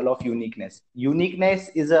that level of uniqueness. Uniqueness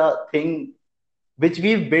is a thing which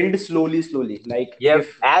we build slowly. Like, Yeah,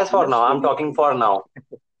 if as for let's now, I'm slowly talking for now.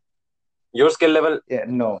 Your skill level yeah,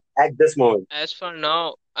 no. at this moment. As for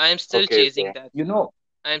now, I'm still Okay, chasing okay, that. you know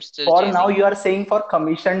I'm still for now chasing you that. are saying for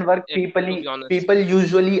commissioned work, If people to be honest. people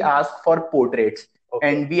usually ask for portraits, okay,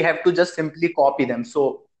 and we have to just simply copy them.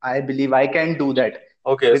 So I believe I can do that,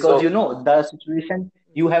 okay. because So the situation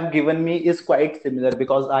you have given me is quite similar,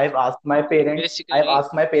 because I've Basically,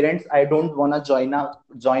 asked my parents, I don't want to join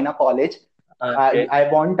a college. okay, I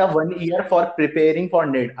want a 1 year for preparing for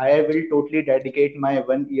NID. I will totally dedicate my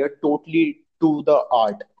 1 year totally to the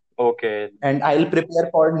art, okay, and I'll prepare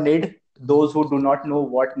for NID. Those who do not know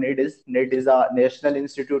what NID is a National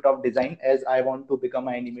Institute of Design, as I want to become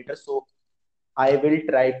an animator. So I will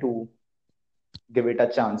try to give it a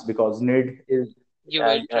chance, because you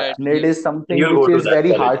will try to NID give. is something you'll which go to is that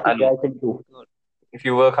very college. hard to I know. get into. Good. If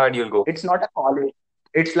you work hard, you'll go. It's not a college.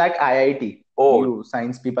 It's like IIT. Oh, You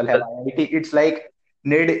science people have well, IIT. It's like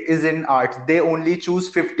NID is in arts. They only choose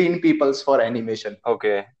 15 peoples for animation.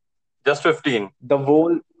 okay. Just 15. The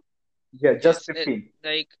whole, yeah, just Yes, it 15.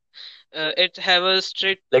 like it have a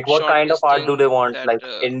strict Like, what kind of art do shortlisting they want? that Like,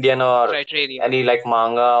 Indian or criteria. any like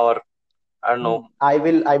manga or I don't know. No, I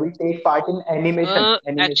will take part in animation.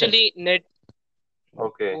 Animation. Actually, net.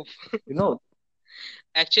 Okay. Oof. You know,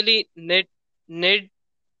 Actually, net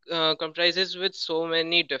comprises with so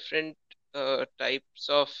many different types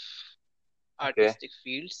of Okay. artistic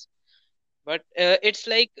fields, but it's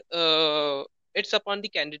like it's upon the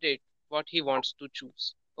candidate what he wants to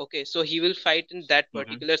choose. Okay, so he will fight in that Mm-hmm.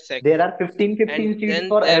 particular there segment, are 15, and 15 seats then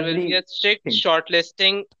for there will be a strict everything.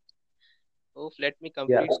 shortlisting. Oh, let me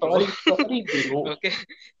Yeah. complete, bro. Sorry, sorry, bro. Okay,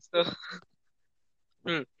 so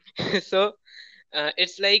hmm. So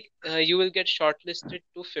it's like you will get shortlisted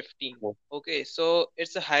to 15. Okay, so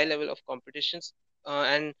it's a high level of competitions,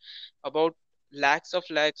 and about lakhs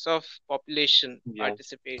of population Yeah.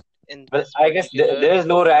 participate in Well, this I guess particular there is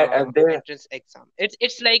no entrance exam.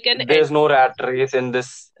 It's like an there's no entrance rat exam. race in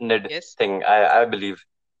this NID Yes. thing. I believe.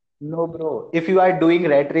 No, bro. If you are doing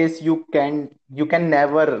rat race, you can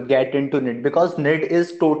never get into NIT because NIT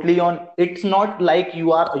is totally on. It's not like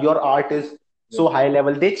your art is Yeah. so high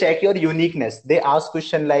level. They check your uniqueness. They ask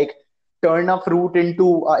question like turn a fruit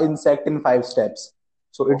into an insect in 5 steps.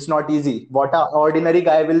 So Oh. it's not easy. What a ordinary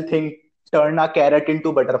guy will think turn a carrot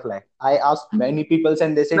into butterfly. I asked many people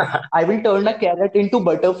and they said I will turn a Yes. carrot into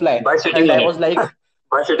butterfly, By sitting and on I it. was like,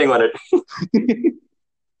 By sitting on it.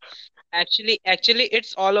 Actually,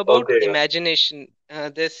 it's all about Okay. imagination.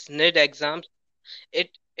 This NID exam,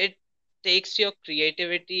 it takes your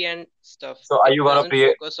creativity and stuff. So are It you gonna doesn't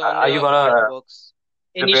pre- focus on are you your gonna artworks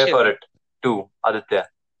prepare for initially. it too, Aditya?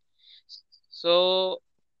 So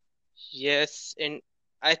yes, and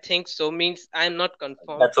I think so means I'm not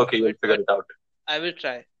confirmed That's okay. to You'll it, figure but it out. I will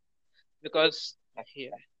try because yeah,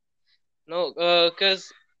 no,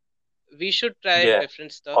 because we should try Yeah.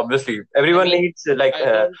 different stuff. Obviously, I everyone mean, needs like I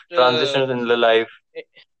don't. transitions in their life, Eh,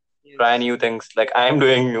 try yes, new things. Like I am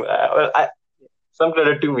doing. Some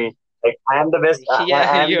credit to me. Like I am the best. yeah,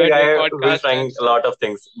 I am you the are doing guy who is podcast and trying a stuff. lot of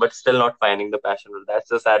things, but still not finding the passion. Well, that's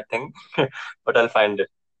the sad thing. But I'll find it.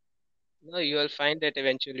 No, you will find it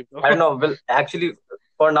eventually, bro. I don't know. Well, actually,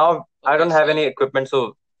 for now, I Okay, don't have so any equipment,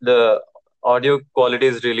 so the audio quality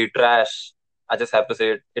is really trash. I just have to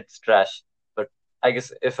say it's trash. But I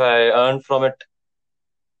guess if I earn from it,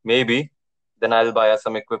 maybe then I'll buy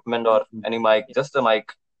some equipment or any mic, yeah, just a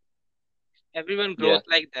mic. everyone Yeah. grows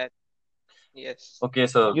like that. Yes, Okay.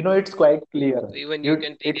 So it's quite clear. so even you You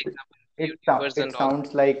can take it example of it YouTubers it and all.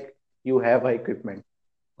 sounds like you have equipment,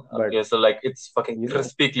 but okay. So like it's fucking you know,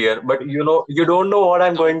 crispy clear, but you don't know what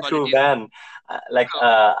I'm Sound going through, quality is man.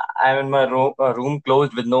 I'm in my room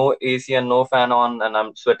closed with no AC and no fan on, and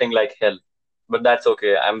I'm sweating like hell. But that's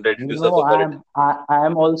okay. I'm ready to suffer for it.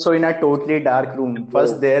 I'm also in a totally dark room.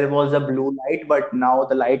 First Oh. there was a blue light, but now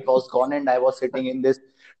the light was gone, and I was sitting in this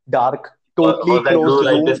dark, totally Was that closed blue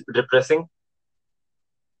light room. depressing?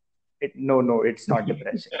 No, it's not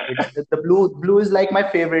depressing. It's the blue. Blue is like my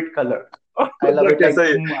favorite color. I love it Okay, like so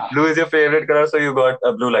blue is your favorite color, so you got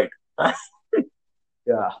a blue light.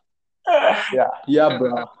 yeah, yeah,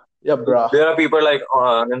 bro, yeah, bro. There are people like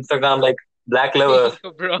on Instagram, like black lover,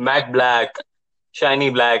 Yo, bro, matte black, shiny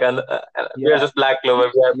black, and we are Yeah, just black lover.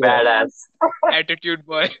 We are yeah. badass. attitude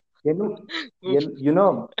boy. You know, Oof,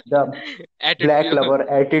 the black attitude. lover,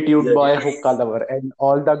 attitude Yeah, boy, yeah. hookah lover, and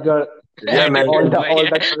all the girl, We are all Attitude mental. the boy. all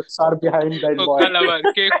the girls are behind that boy. Hookah lover,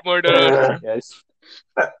 cake murderer. Yes,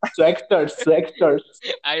 swagsters,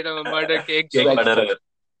 I am a murder cake Cake joke. swagsters. murderer.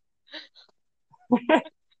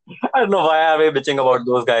 I don't know why are we bitching about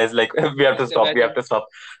those guys. Like we have to Just stop. We have imagine to stop.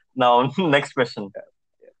 Now, next question.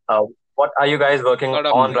 Uh, what are you guys working lot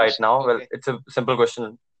of on right cringe. now? Well, Okay. it's a simple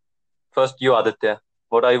question. First, you, Aditya.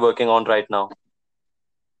 What are you working on right now?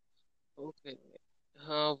 Okay.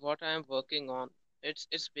 What I'm working on, it's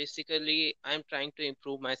basically I'm trying to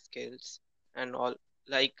improve my skills and all,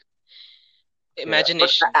 like Yeah, but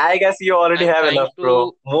imagination. I guess you already I'm have trying enough,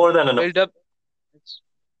 bro. to More than enough. build up.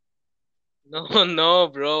 No, no,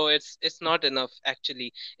 bro, it's not enough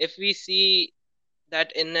actually. If we see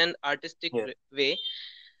that in an artistic Yeah. way,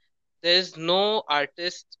 there's no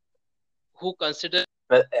artist who considers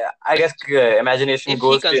Well, I guess imagination if he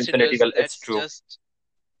goes to infinity. considers Well, it's that's true just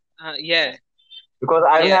yeah, because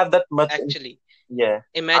I don't yeah, have that much. actually. Yeah,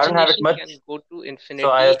 I don't have it Imagination much, can go to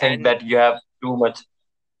so I infinity just think and that you have too much.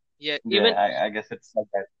 yeah, Yeah, even I guess it's like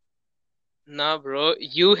that. nah, bro,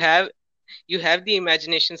 you have the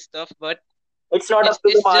imagination stuff, but It's not up it's to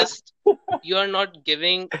the it's mark. just you are not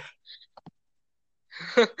giving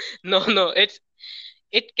No,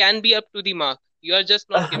 it can be up to the mark. You are just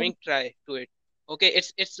not giving try to it. Okay,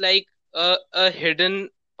 it's like a hidden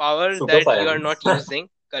power Super that you are science. not using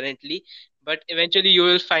currently, but eventually you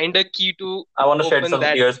will find a key to I want to shed open some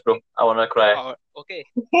that tears, bro. I want to cry. power. Okay.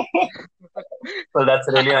 Well, that's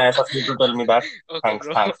really nice of you to tell me that. Okay, Thanks,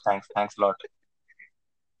 bro. thanks, thanks, thanks a lot.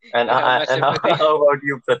 And You have my how sympathy. about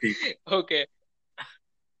you, Pratik? Okay.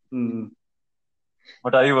 Hmm.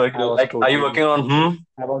 What are you I working was like? Are you totally, working on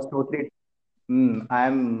I was totally,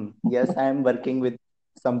 yes, I'm working with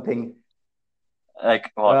something.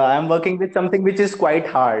 like what? I'm working with something which is quite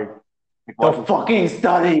hard. Like The what is fucking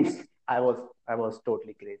studies. I was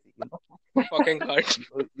totally crazy. Fucking hard.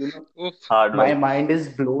 You know, Oof. hard, my right? mind is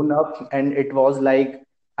blown up, and it was like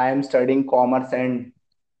I am studying commerce, and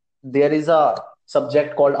there is a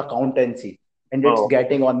subject called accountancy, and it's Oh,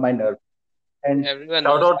 getting on my nerve. And Everyone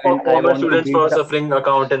shout knows out that. for I commerce want to students beat for the suffering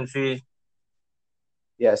accountancy.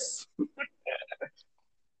 yes.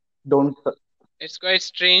 Don't It's quite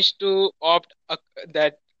strange to opt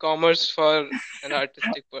that commerce for an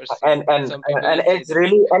artistic person. And Some people and will say it's that.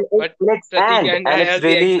 really But Pratik, and and I it's have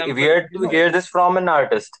the really example. weird you to know hear this from an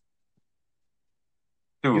artist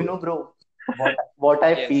too. bro. What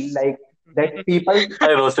I feel Yes. like that people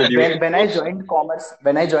I roasted you. when I joined commerce,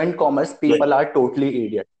 Like people are totally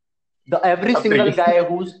idiot. The every single Sapri. guy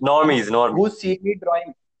Normies.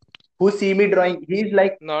 who see me drawing he's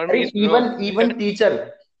like, Normies, "Arey, bro. even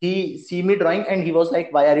teacher, he see me drawing and he was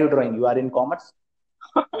like, why are you drawing? You are in commerce?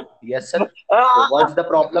 Yes, sir. So Ah, what's the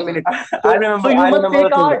problem in it? So I you must remember take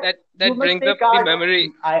the thing. art. You That must brings up take the art.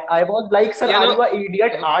 memory. I was like, sir, You are know, you an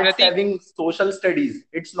idiot? Arts Pratik, having social studies.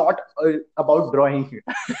 It's not about drawing.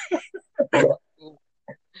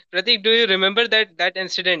 Pratik, do you remember that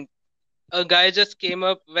incident? A guy just came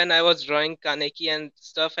up when I was drawing Kaneki and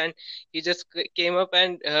stuff, and he just came up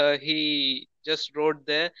and he just wrote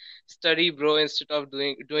there, "Study, bro," instead of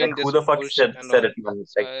Like doing who this the fuck bullshit and said all. it, man?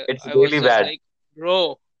 So Like it's I was really just bad. like,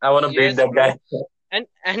 "Bro, I want to beat yes, that guy. bro," and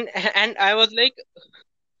and I was like,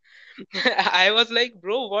 I was like,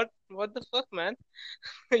 "Bro, what the fuck, man?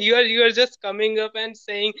 You are just coming up and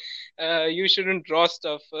saying, you shouldn't draw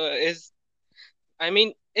stuff." Is I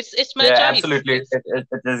mean, it's my Yeah, choice. absolutely. It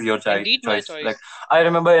is your Indeed my choice. Like choice. I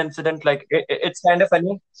remember incident. Like it's kind of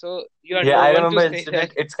funny. So you are Yeah, no I one to remember say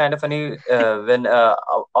incident. that. It's kind of funny when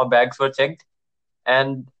our bags were checked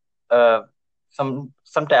and uh, some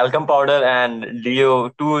talcum powder and deo,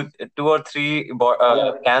 two or three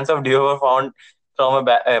Yeah, cans of deo were found from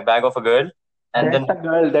a bag of a girl, and that's then a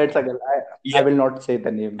girl. That's a girl. I yeah, will not say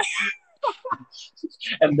the name.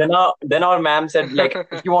 and then our ma'am said like,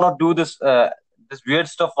 if you want to do this weird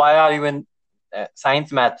stuff, why are you in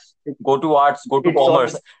science maths? It, Go to arts, go to it's all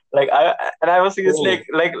commerce. Like I was seriously oh,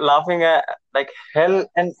 like laughing at like hell,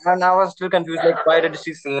 and I was still confused. Like why did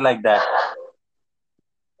she say like that?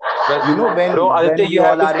 Well, bro, Aditya, when we you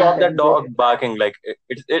have all to are in stop that 10th grade. dog barking. Like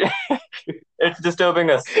it's disturbing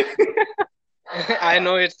us. I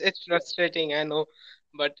know it's frustrating, I know,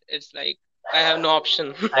 but it's like I have no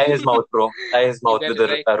option. Tie his mouth, bro. Tie his You mouth get with it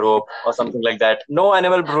right. a rope or something like that. No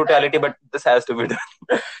animal brutality, but this has to be done.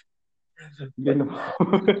 You know.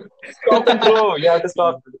 Stop it, bro. You have to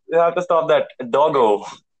stop. You have to stop that. Doggo.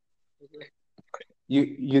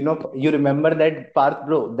 You remember that part,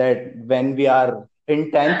 bro, that when we are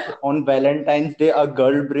in 10th on Valentine's Day, a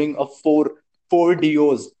girl bring a four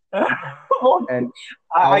DOs, What? and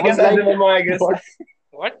I I guess was I like, remember. I guess. what?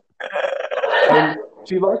 What? And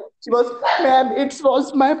she was, ma'am, it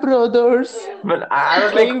was my brothers. But I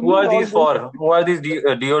was Why like, you who mean are all these this? for? Who are these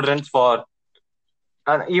deodorants for?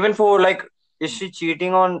 And even for like, is she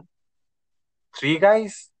cheating on three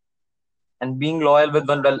guys and being loyal with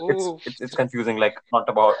one? Well, Ooh. it's confusing. Like,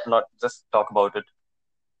 not just talk about it.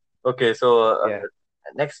 Okay, so Yeah.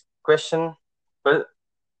 next question. Well,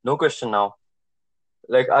 no question now.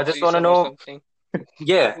 Like, I just want to Threesome or know. something.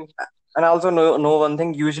 Yeah, Ooh. and I also know one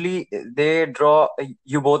thing. Usually, they draw.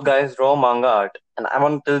 You both guys draw manga art, and I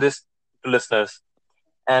want to tell this to listeners.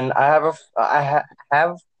 And have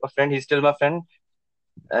a friend. He's still my friend,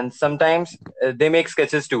 and sometimes they make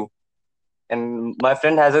sketches too. And my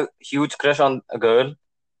friend has a huge crush on a girl,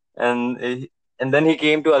 and and then he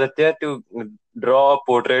came to Aditya to draw a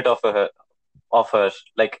portrait of her.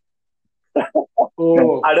 Like Oh,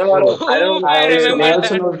 oh. I Oh, don't I know if I remember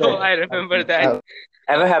also that, know bro. that. I I remember also that. know.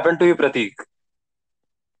 ever happened to you, Pratik.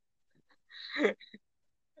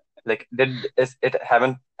 Like did is it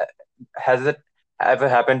haven't has it ever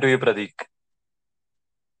happened to you, Pratik?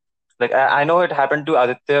 Like I know it happened to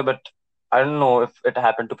Aditya, but I don't know if it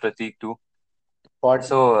happened to Pratik too. What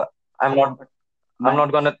So I'm not I'm my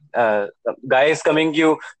not gonna guys coming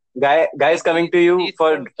you. guys coming to you these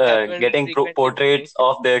for things happen getting frequently with me. portraits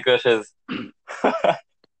of their crushes.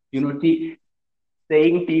 You know,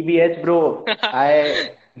 saying TBH, bro, I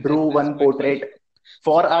That's drew that's one good one. portrait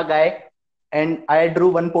for a guy and I drew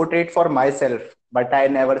one portrait for myself, but I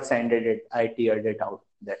never sent it. I teared it out.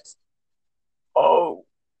 Oh,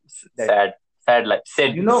 That. sad, sad life,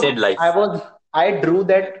 sad life. I drew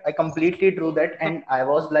that, I completely drew that, and I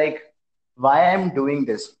was like, why I'm doing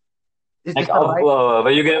this? Is Like, this a right?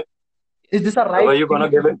 Is this a were right you thing gonna to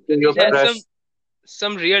give it do? to your Pratik has crush?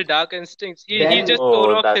 some real dark instincts. He Then just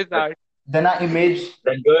tore Oh, off that his art. then a image,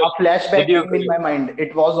 that girl. a Did flashback you? came in my mind.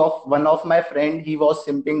 It was of one of my friend. He was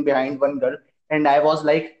simping behind one girl, and I was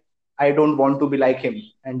like, I don't want to be like him.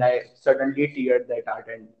 And I suddenly teared that art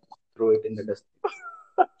and threw it in the dustbin.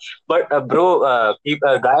 But bro,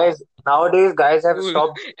 guys nowadays guys have Cool.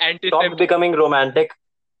 stopped Anti-simp. becoming romantic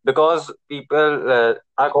because people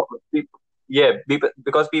yeah,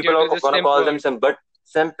 because people Due are to the gonna simp call them world. simp. But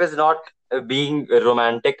simp is not being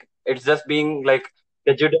romantic. It's just being like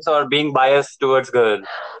prejudiced or being biased towards girl,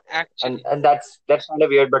 Actually. and that's kind of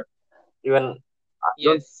weird. But even I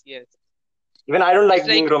don't Yes, yes. even I don't It's like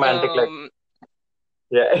being like romantic. Like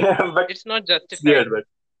yeah, but it's not it's weird. justified. But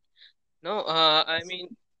No, I mean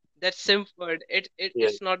that simp word, yeah,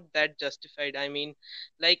 it's not that justified. I mean,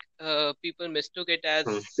 like people mistook it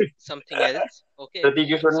hmm. as something else. Okay, Pratik,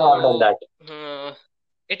 you shouldn't have done so that.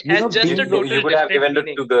 it You has know, just a being You total could have different given it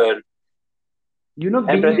meaning. to girl.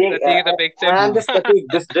 And being Pratik, Pratik is a big simp. and this Pratik,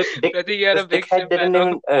 Pratik, you're this a big dickhead simp, I didn't know.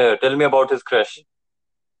 even tell me about his crush.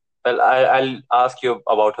 Well, I'll ask you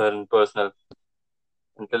about her in personal.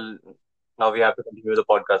 Until now, we have to continue the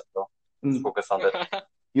podcast, so let's Mm. focus on this.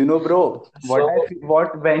 Bro, So,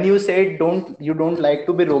 what when you say don't like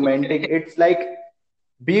to be romantic, it's like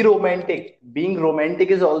be romantic. Being romantic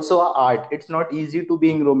is also a art. It's not easy to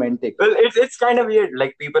being romantic. well, it's kind of weird.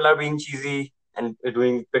 Like people are being cheesy and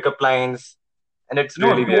doing pickup lines, and it's No,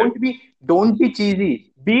 really weird. don't be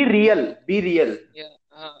cheesy. Be real. Be real. Yeah,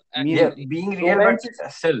 Yeah, Mean actually. being real, but romance is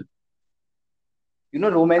still,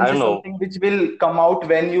 I romance don't is know. something which will come out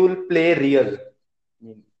when you'll play real.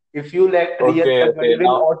 Mean, if you act real, Okay, the okay. girl will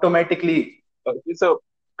Now, automatically. okay, so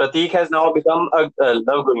Pratik has now become a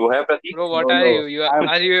love guru, hey Pratik? Bro, what No, are you? no. I'm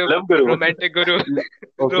Are you Love a guru. romantic guru?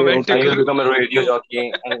 okay, And Romantic okay. you'll guru. become a radio Oh,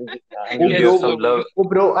 jockey and you'll Oh give bro, yes, some love oh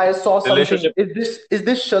bro, I saw something. relationship. Is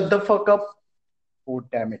this shut the fuck up? Oh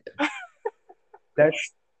damn it. That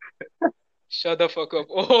shut the fuck up.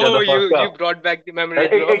 Shut Oh, the fuck you up. brought back the memory,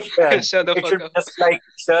 It, bro. it, uh, Shut the it fuck should up. just like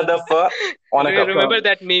stir the fur on a Do you cup. remember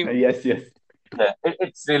that meme? yes, yes. Yeah,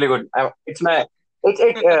 it's really good. It's my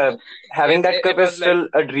having Yes, that cup it is was like still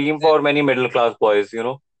a dream that. for many middle class boys.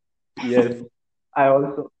 Yes. I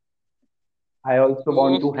also I also Oh,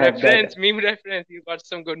 want to have reference, that meme reference. You got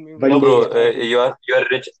some good meme No, one bro, day. references. you are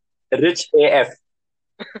rich AF.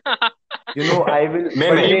 I will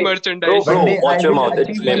Meme, Meme merchandise. one bro, day I watch your will mouth. It's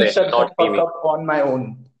achieve one meme, shut the not fuck meme. up on my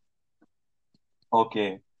own.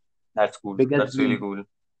 Okay, that's cool. Biggest That's really dream. cool.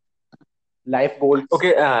 Life goals.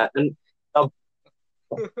 Okay, and uh,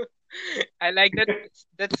 I like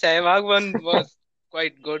that Sehwag one was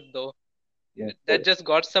quite good though. Yes. That just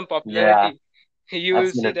got some yeah, popularity. You I've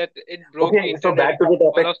will seen see it. that it broke the Okay, so internet back to the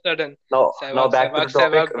all topic. of a sudden. Now Sehwag, back to Sehwag, the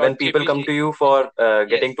topic. Sehwag When dot people come JPG. to you for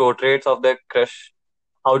getting Yes. portraits of their crush,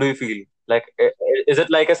 how do you feel? Like, is it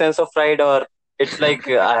like a sense of pride, or it's like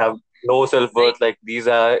I have no self Like worth? Like these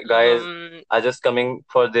are guys um are just coming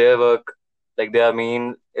for their work. Like they are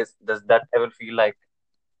mean. Does that ever feel like?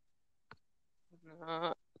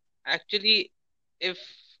 uh, actually if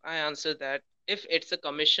I answer that, if it's a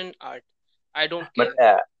commission art, I don't But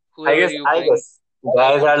care I whoever guess you I bring guess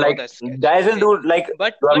guys to are draw like the sketch. guys will Okay. do like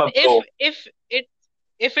But I'm a if pro. it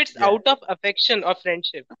if it's Yeah. out of affection or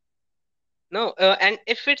friendship, no, and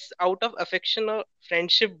if it's out of affection or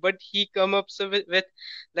friendship, but he come up so with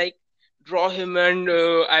like draw him and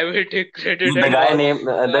I will take credit The and guy all. name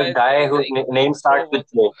I the guy say whose like, name starts bro, with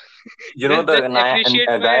what? J. Just And appreciate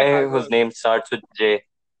a my guy hard whose work. name starts with J.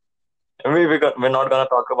 We're not gonna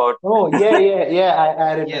talk about. Oh yeah, yeah, yeah.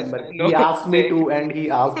 I Yes, remember. I know. He asked me Jay. to, and he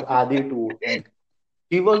asked Adi to, and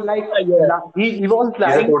he was like, Yeah. he was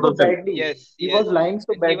He's a lying so total simp. badly. Yes, He was yes. lying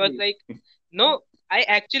so And he was badly. like, no, I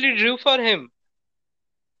actually drew for him.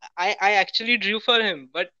 I actually drew for him,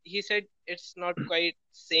 but he said it's not quite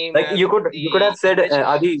same Like as you could have the said image.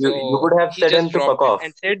 Adi, you So could have he said just him to fuck dropped it off.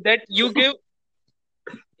 and said that you give.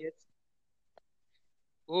 Yes.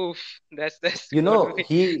 Oof, that's gonna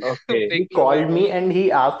be a Okay. He big trouble called for me and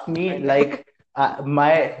he asked me my name. like,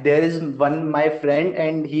 my there is one my friend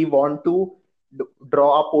and he want to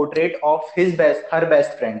draw a portrait of her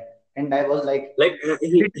best friend, and I was like, Like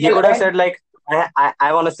did he he could have lie? said like.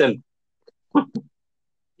 I want to sim.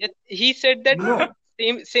 Yes, he said that No,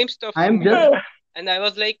 same stuff to I'm me, just and I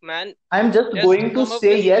was like, man, I'm just just going to come up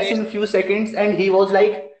say with yes great. in few seconds, and he was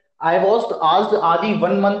like, I was asked Adi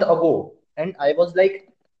 1 month ago, and I was like,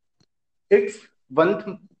 it's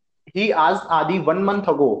one. He asked Adi 1 month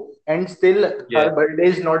ago, and still Yeah. her birthday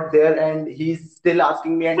is not there, and he's still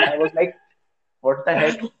asking me, and I was like, what the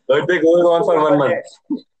heck? Birthday going on for one month.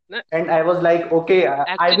 No, And I was like, okay,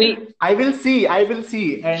 actually, I will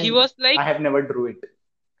see, he and was like, I have never drew it.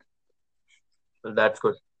 Well, that's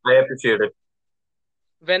good. I appreciate it.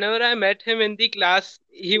 whenever I met him in the class,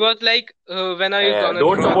 he was like, when are you Yeah. gonna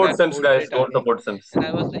Don't draw support that Sims, guys. portrait, Don't Adi? support Sims. And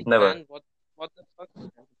I was like, Never. man, what the fuck?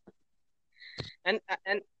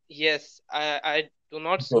 And yes, I do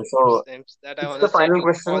not Okay, support so Sims. That I it's the wanna say final to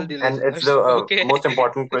all question, the and it's listeners. the Okay. most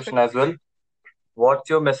important question as well. What's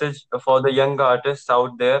your message for the young artists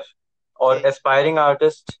out there or Okay, aspiring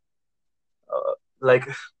artists? Like,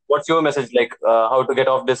 what's your message? Like, how to get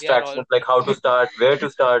off we are all. distractions, like how to start, where to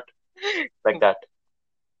start, like that.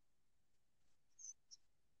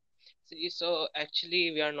 See, so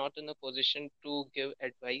actually, we are not in a position to give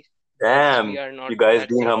advice as we Damn, are not you guys that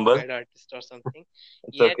being humble. certified artist or something.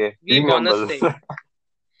 It's Yet okay. we Being wanna humble. say,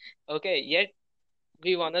 okay, yet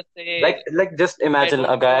we wanna say, Like just I imagine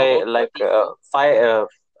don't a know guy about like people, uh,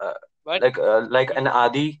 but like an hmm,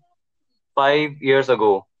 Adi 5 years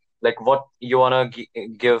ago. Like what you wanna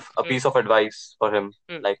give a hmm, piece of advice for him,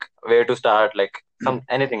 hmm, like where to start, like some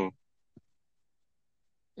anything.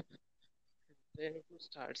 where to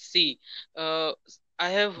start? See, I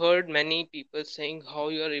have heard many people saying how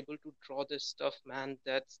you are able to draw this stuff, man.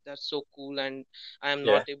 That's so cool, and I am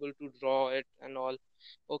Yeah. not able to draw it and all.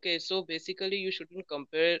 Okay, so basically, you shouldn't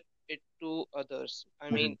compare it to others. I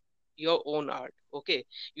Hmm. mean, your own art. Okay,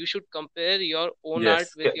 you should compare your own art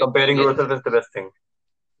Yes. with your Comparing previous yourself art. is the best thing.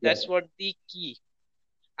 Yeah. That's what the key.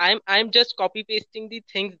 I'm just copy pasting the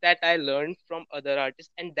things that I learned from other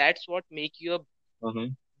artists, and that's what make you a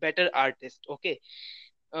Hmm. better artist. Okay,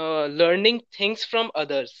 learning things from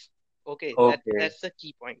others. Okay, Okay. that's the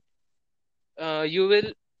key point. You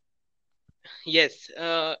will, yes.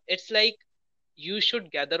 It's like you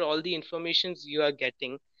should gather all the informations you are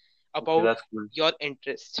getting Okay, about that's cool. your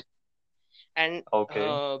interest, and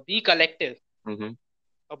Okay. be collective Hmm.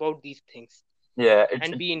 about these things, Yeah, it's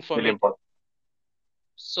and be really informative, important.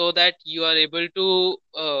 so that you are able to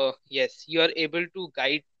yes, you are able to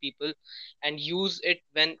guide people and use it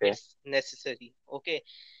when Okay. it's necessary. Okay,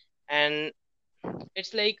 and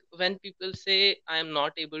it's like when people say I am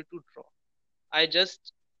not able to draw, I'm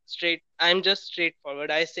just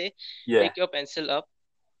straightforward. I say, Yeah. pick your pencil up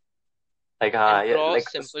Like and yeah, draw like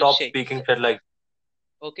simple stop shapes. speaking shit like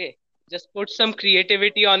Okay, just put some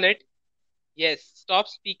creativity on it. Yes, stop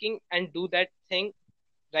speaking and do that thing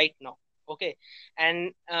right now. Okay,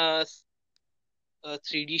 and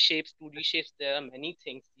 3D shapes, 2D shapes, there are many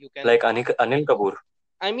things you can. Anil Kapoor.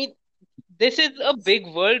 I mean, this is a big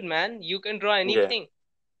world, man. You can draw Yeah. anything.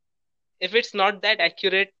 If it's not that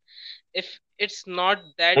accurate, if it's not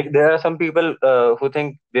that, Like there are some people who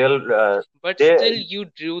think but they still you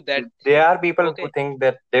drew that there thing. are people who Okay, think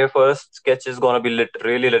that their first sketch is gonna be lit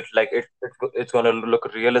really lit, like it's gonna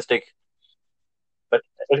look realistic, but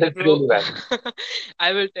it is bro. really bad.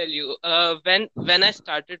 I will tell you. When I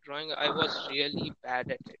started drawing, I was really bad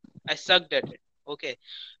at it. I sucked at it. Okay,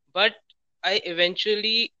 but I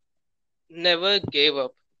eventually never gave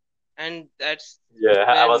up, and that's Yeah,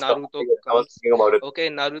 where Naruto I was comes. thinking about it. Okay,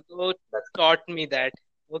 Naruto That's taught me that.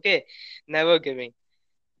 Okay, never giving,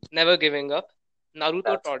 never giving up. Naruto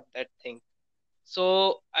that's taught that thing.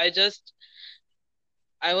 So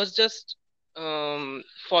I was just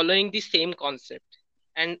following the same concept,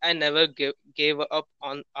 and I never gave up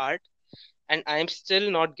on art, and I am still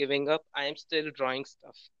not giving up. I am still drawing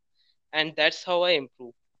stuff, and that's how I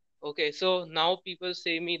improve. Okay, so now people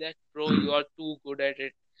say me that, bro, you are too good at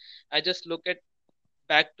it. I just look at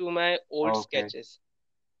back to my old okay. sketches,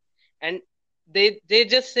 and they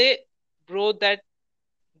just say, bro, that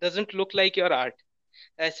doesn't look like your art.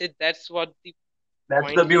 I said, that's what the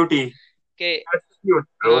That's the point is. beauty. Okay, That's cute,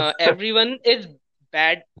 bro. everyone is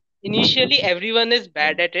bad. Initially, everyone is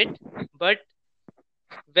bad at it, but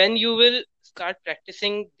when you will start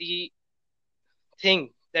practicing the thing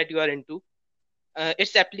that you are into,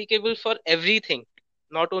 it's applicable for everything,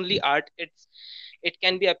 not only art. It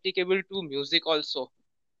can be applicable to music also,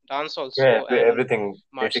 dance Yeah, also, and everything,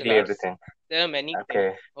 martial basically arts. everything. There are many things.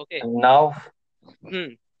 Okay. Okay. And now,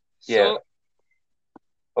 Hmm. yeah. So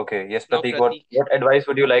Okay. Yes, now Pratik. What Pratik, what advice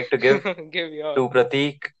would you like to give give your. to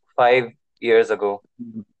Pratik 5 years ago,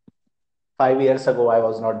 5 years ago, I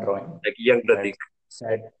was not drawing. like young Pratik? That's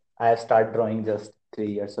sad. I have started drawing just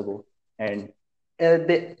 3 years ago, and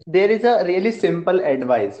there is a really simple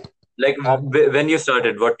advice Like of when you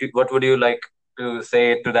started, what would you like to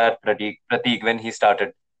say to that Pratik when he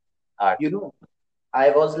started art? you know I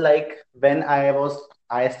was like, when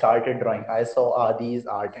I started drawing, I saw Adi's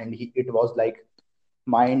art, and it was like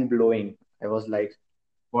mind blowing. I was like,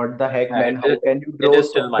 what the heck, Yeah, man? How can you it is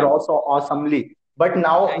still mine. draw so awesomely? But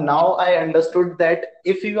now I understood that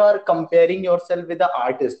if you are comparing yourself with the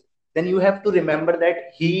artist, then you have to remember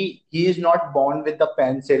that he is not born with the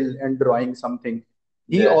pencil and drawing something.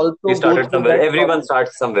 He Yeah, he also go started through somewhere. that Everyone process.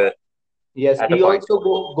 starts somewhere Yes, at a he point.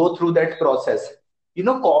 also go through that process. Yeah,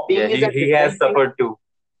 Copying is a he has different thing. suffered too.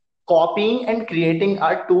 Copying and creating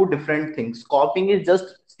are two different things. Copying is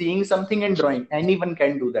just seeing something and drawing. Anyone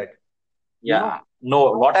can do that. You know, Yeah,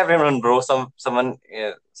 no, not everyone, bro.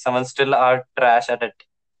 Someone still are trash at it.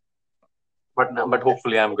 no, But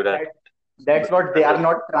hopefully I'm good at that that's what they are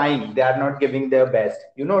not trying. They are not giving their best.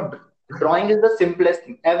 Drawing is the simplest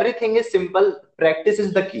thing. Everything is simple. Practice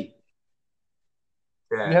is the key.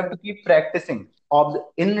 You Yeah. have to keep practicing.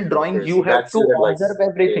 In drawing, Yes, you have that's to your observe advice.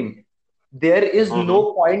 everything. There is Mm-hmm.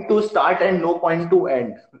 no point to start and no point to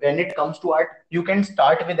end. When it comes to art, you can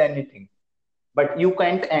start with anything, but you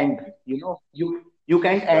can't end. You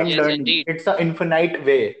can't end That's Yes, true. learning. indeed. It's an infinite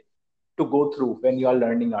way to go through when you are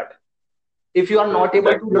learning art. If you are Yes, not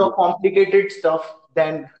able that's to draw really true. complicated stuff,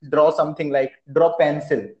 then draw something like draw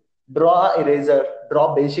pencil, draw eraser,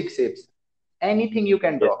 draw basic shapes. Anything you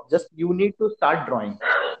can Yes. draw, just you need to start drawing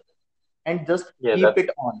and just Yeah, keep it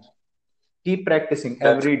on, keep practicing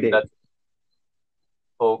that's every true. day. That's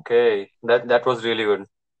okay. That was really good.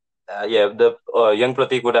 Yeah, the young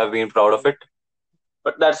Pratik would have been proud of it,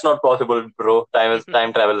 but that's not possible, bro.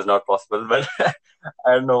 Time travel is not possible. But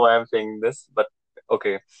I don't know why I'm saying this, but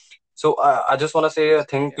okay. So I just want to say a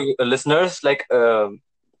thing Yeah. to listeners. Like,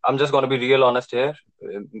 I'm just gonna be real honest here.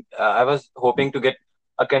 I was hoping to get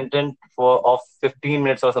a content of 15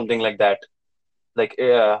 minutes or something like that. Like,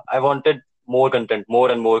 I wanted more content, more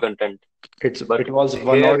and more content. But It was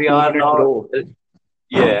one here or we two are minute, now. bro.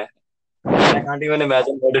 Yeah, and I can't even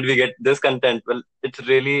imagine how did we get this content. Well, it's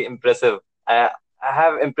really impressive. I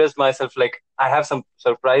have impressed myself. Like, I have some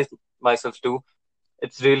surprised myself too.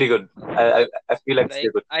 It's really good. I feel like it's really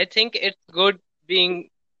Like, good. I think it's good being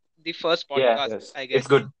the first Yeah, podcast, Yes. I it's guess,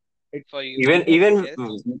 good. it, for you. Even Yes.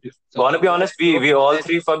 gonna be So honest, we hope we all let's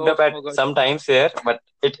three fucked go up at forward. some times here, but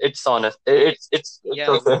it's honest. It's Yeah,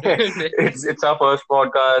 okay. good. It's our first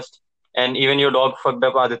podcast, and even your dog fucked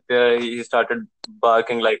up, Aditya. He started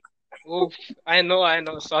barking like Oof, I know.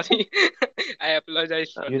 Sorry. I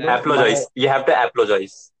apologize for that. my apologize. You have to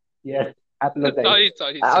apologize. yes, apologize. Sorry,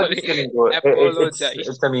 I'm sorry. just kidding, bro. Apologize.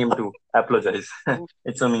 It's a meme too. Apologize. Oof,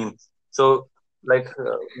 It's a meme. So like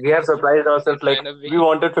we have surprised ourselves. it's Like kind of we weak.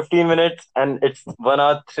 wanted 15 minutes, and it's 1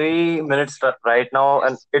 hour 3 minutes right now,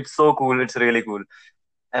 and Yes, it's so cool. It's really cool.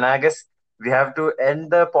 And I guess we have to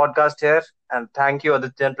end the podcast here. And thank you,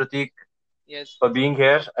 Aditya and Pratik, yes. for being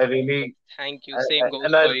here. I really Thank you. Same goes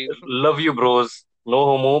and I for you. love you, bros. No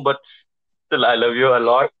homo, but still, I love you a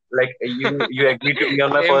lot. Like you agreed to be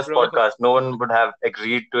on my Same, first bro. podcast. No one would have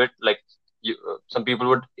agreed to it. Like you, some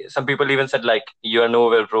people even said like, "You are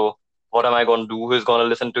nowhere, bro. What am I gonna do? Who's gonna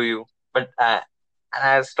listen to you?" But and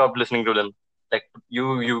I stopped listening to them. Like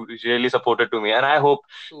you really supported to me, and I hope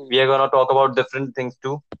True. we are gonna talk about different things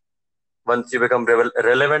too once you become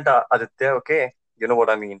relevant, Aditya. Okay, you know what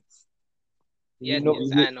I mean. You Yes, know, yes.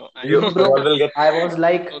 You, I know. I you you know, know. bro. all will get I was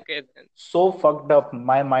like Okay then. so fucked up.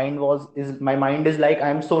 My mind is like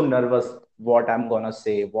I'm so nervous. What I'm gonna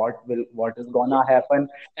say? What is gonna happen?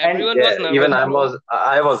 And Everyone yeah. was nervous, Even bro.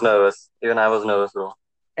 I was nervous. Even I was nervous, bro.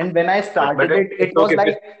 when I But started it, it's it was okay.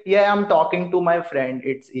 like, yeah, I'm talking to my friend.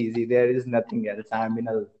 It's easy. There is nothing else.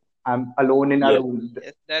 I'm alone in a Yes. room.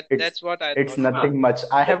 Yes, It's that's what I it's thought too. nothing much.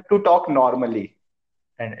 I have to talk normally,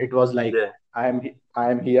 and it was like Yeah. I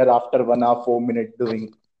am here after 1 hour 4 minutes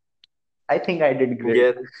doing. I think I did great.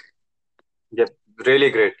 Yes. Yep. Really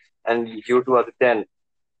great. And you too, Aditya.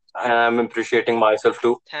 And I'm appreciating myself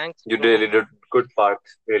too. Thanks, You bro. really did good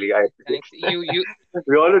parts. Really, I Thanks. You appreciate.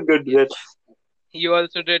 We all did good. yes. Yes. You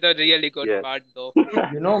also did a really good Yeah. part though.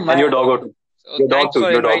 You know And my your dog too. So Your dog thanks too.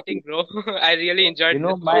 for Your dog too. inviting, bro. I really you enjoyed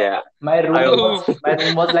know this my Yeah. podcast. my I room hope. was Oof. my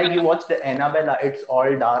room was like, you watch the Annabella. It's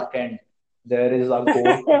all dark and there is a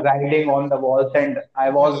ghost riding on the walls, and I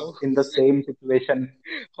No. was in the same situation.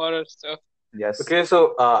 Horror stuff. Yes. Okay. So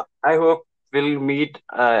I hope we'll meet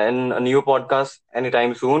in a new podcast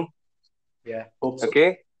anytime soon. Yeah. Hope so.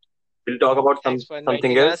 Okay. We'll talk about Thanks for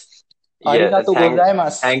something inviting else. us. Yeah. Arigato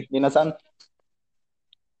gozaimasu, Thank. minasan.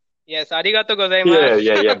 Yes, arigato Yeah. gozaimasu.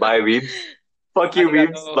 Yeah. Yeah. Bye, Weebs. Fuck you,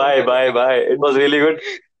 Beeps. Bye, Arigato. bye, bye. It was really good.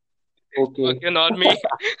 Okay. Fuck you, not me.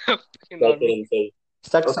 Fuck you, That's not what me. I'm saying.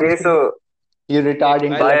 Such Okay, something. so You Okay, retard bye.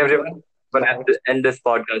 bye, intellectual. everyone. But I Bye. have to end this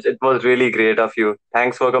podcast. It was really great of you.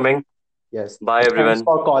 Thanks for coming. Yes. Bye, Thanks everyone.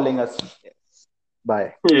 for calling us. Yes.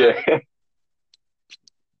 Bye. Bye. Yeah.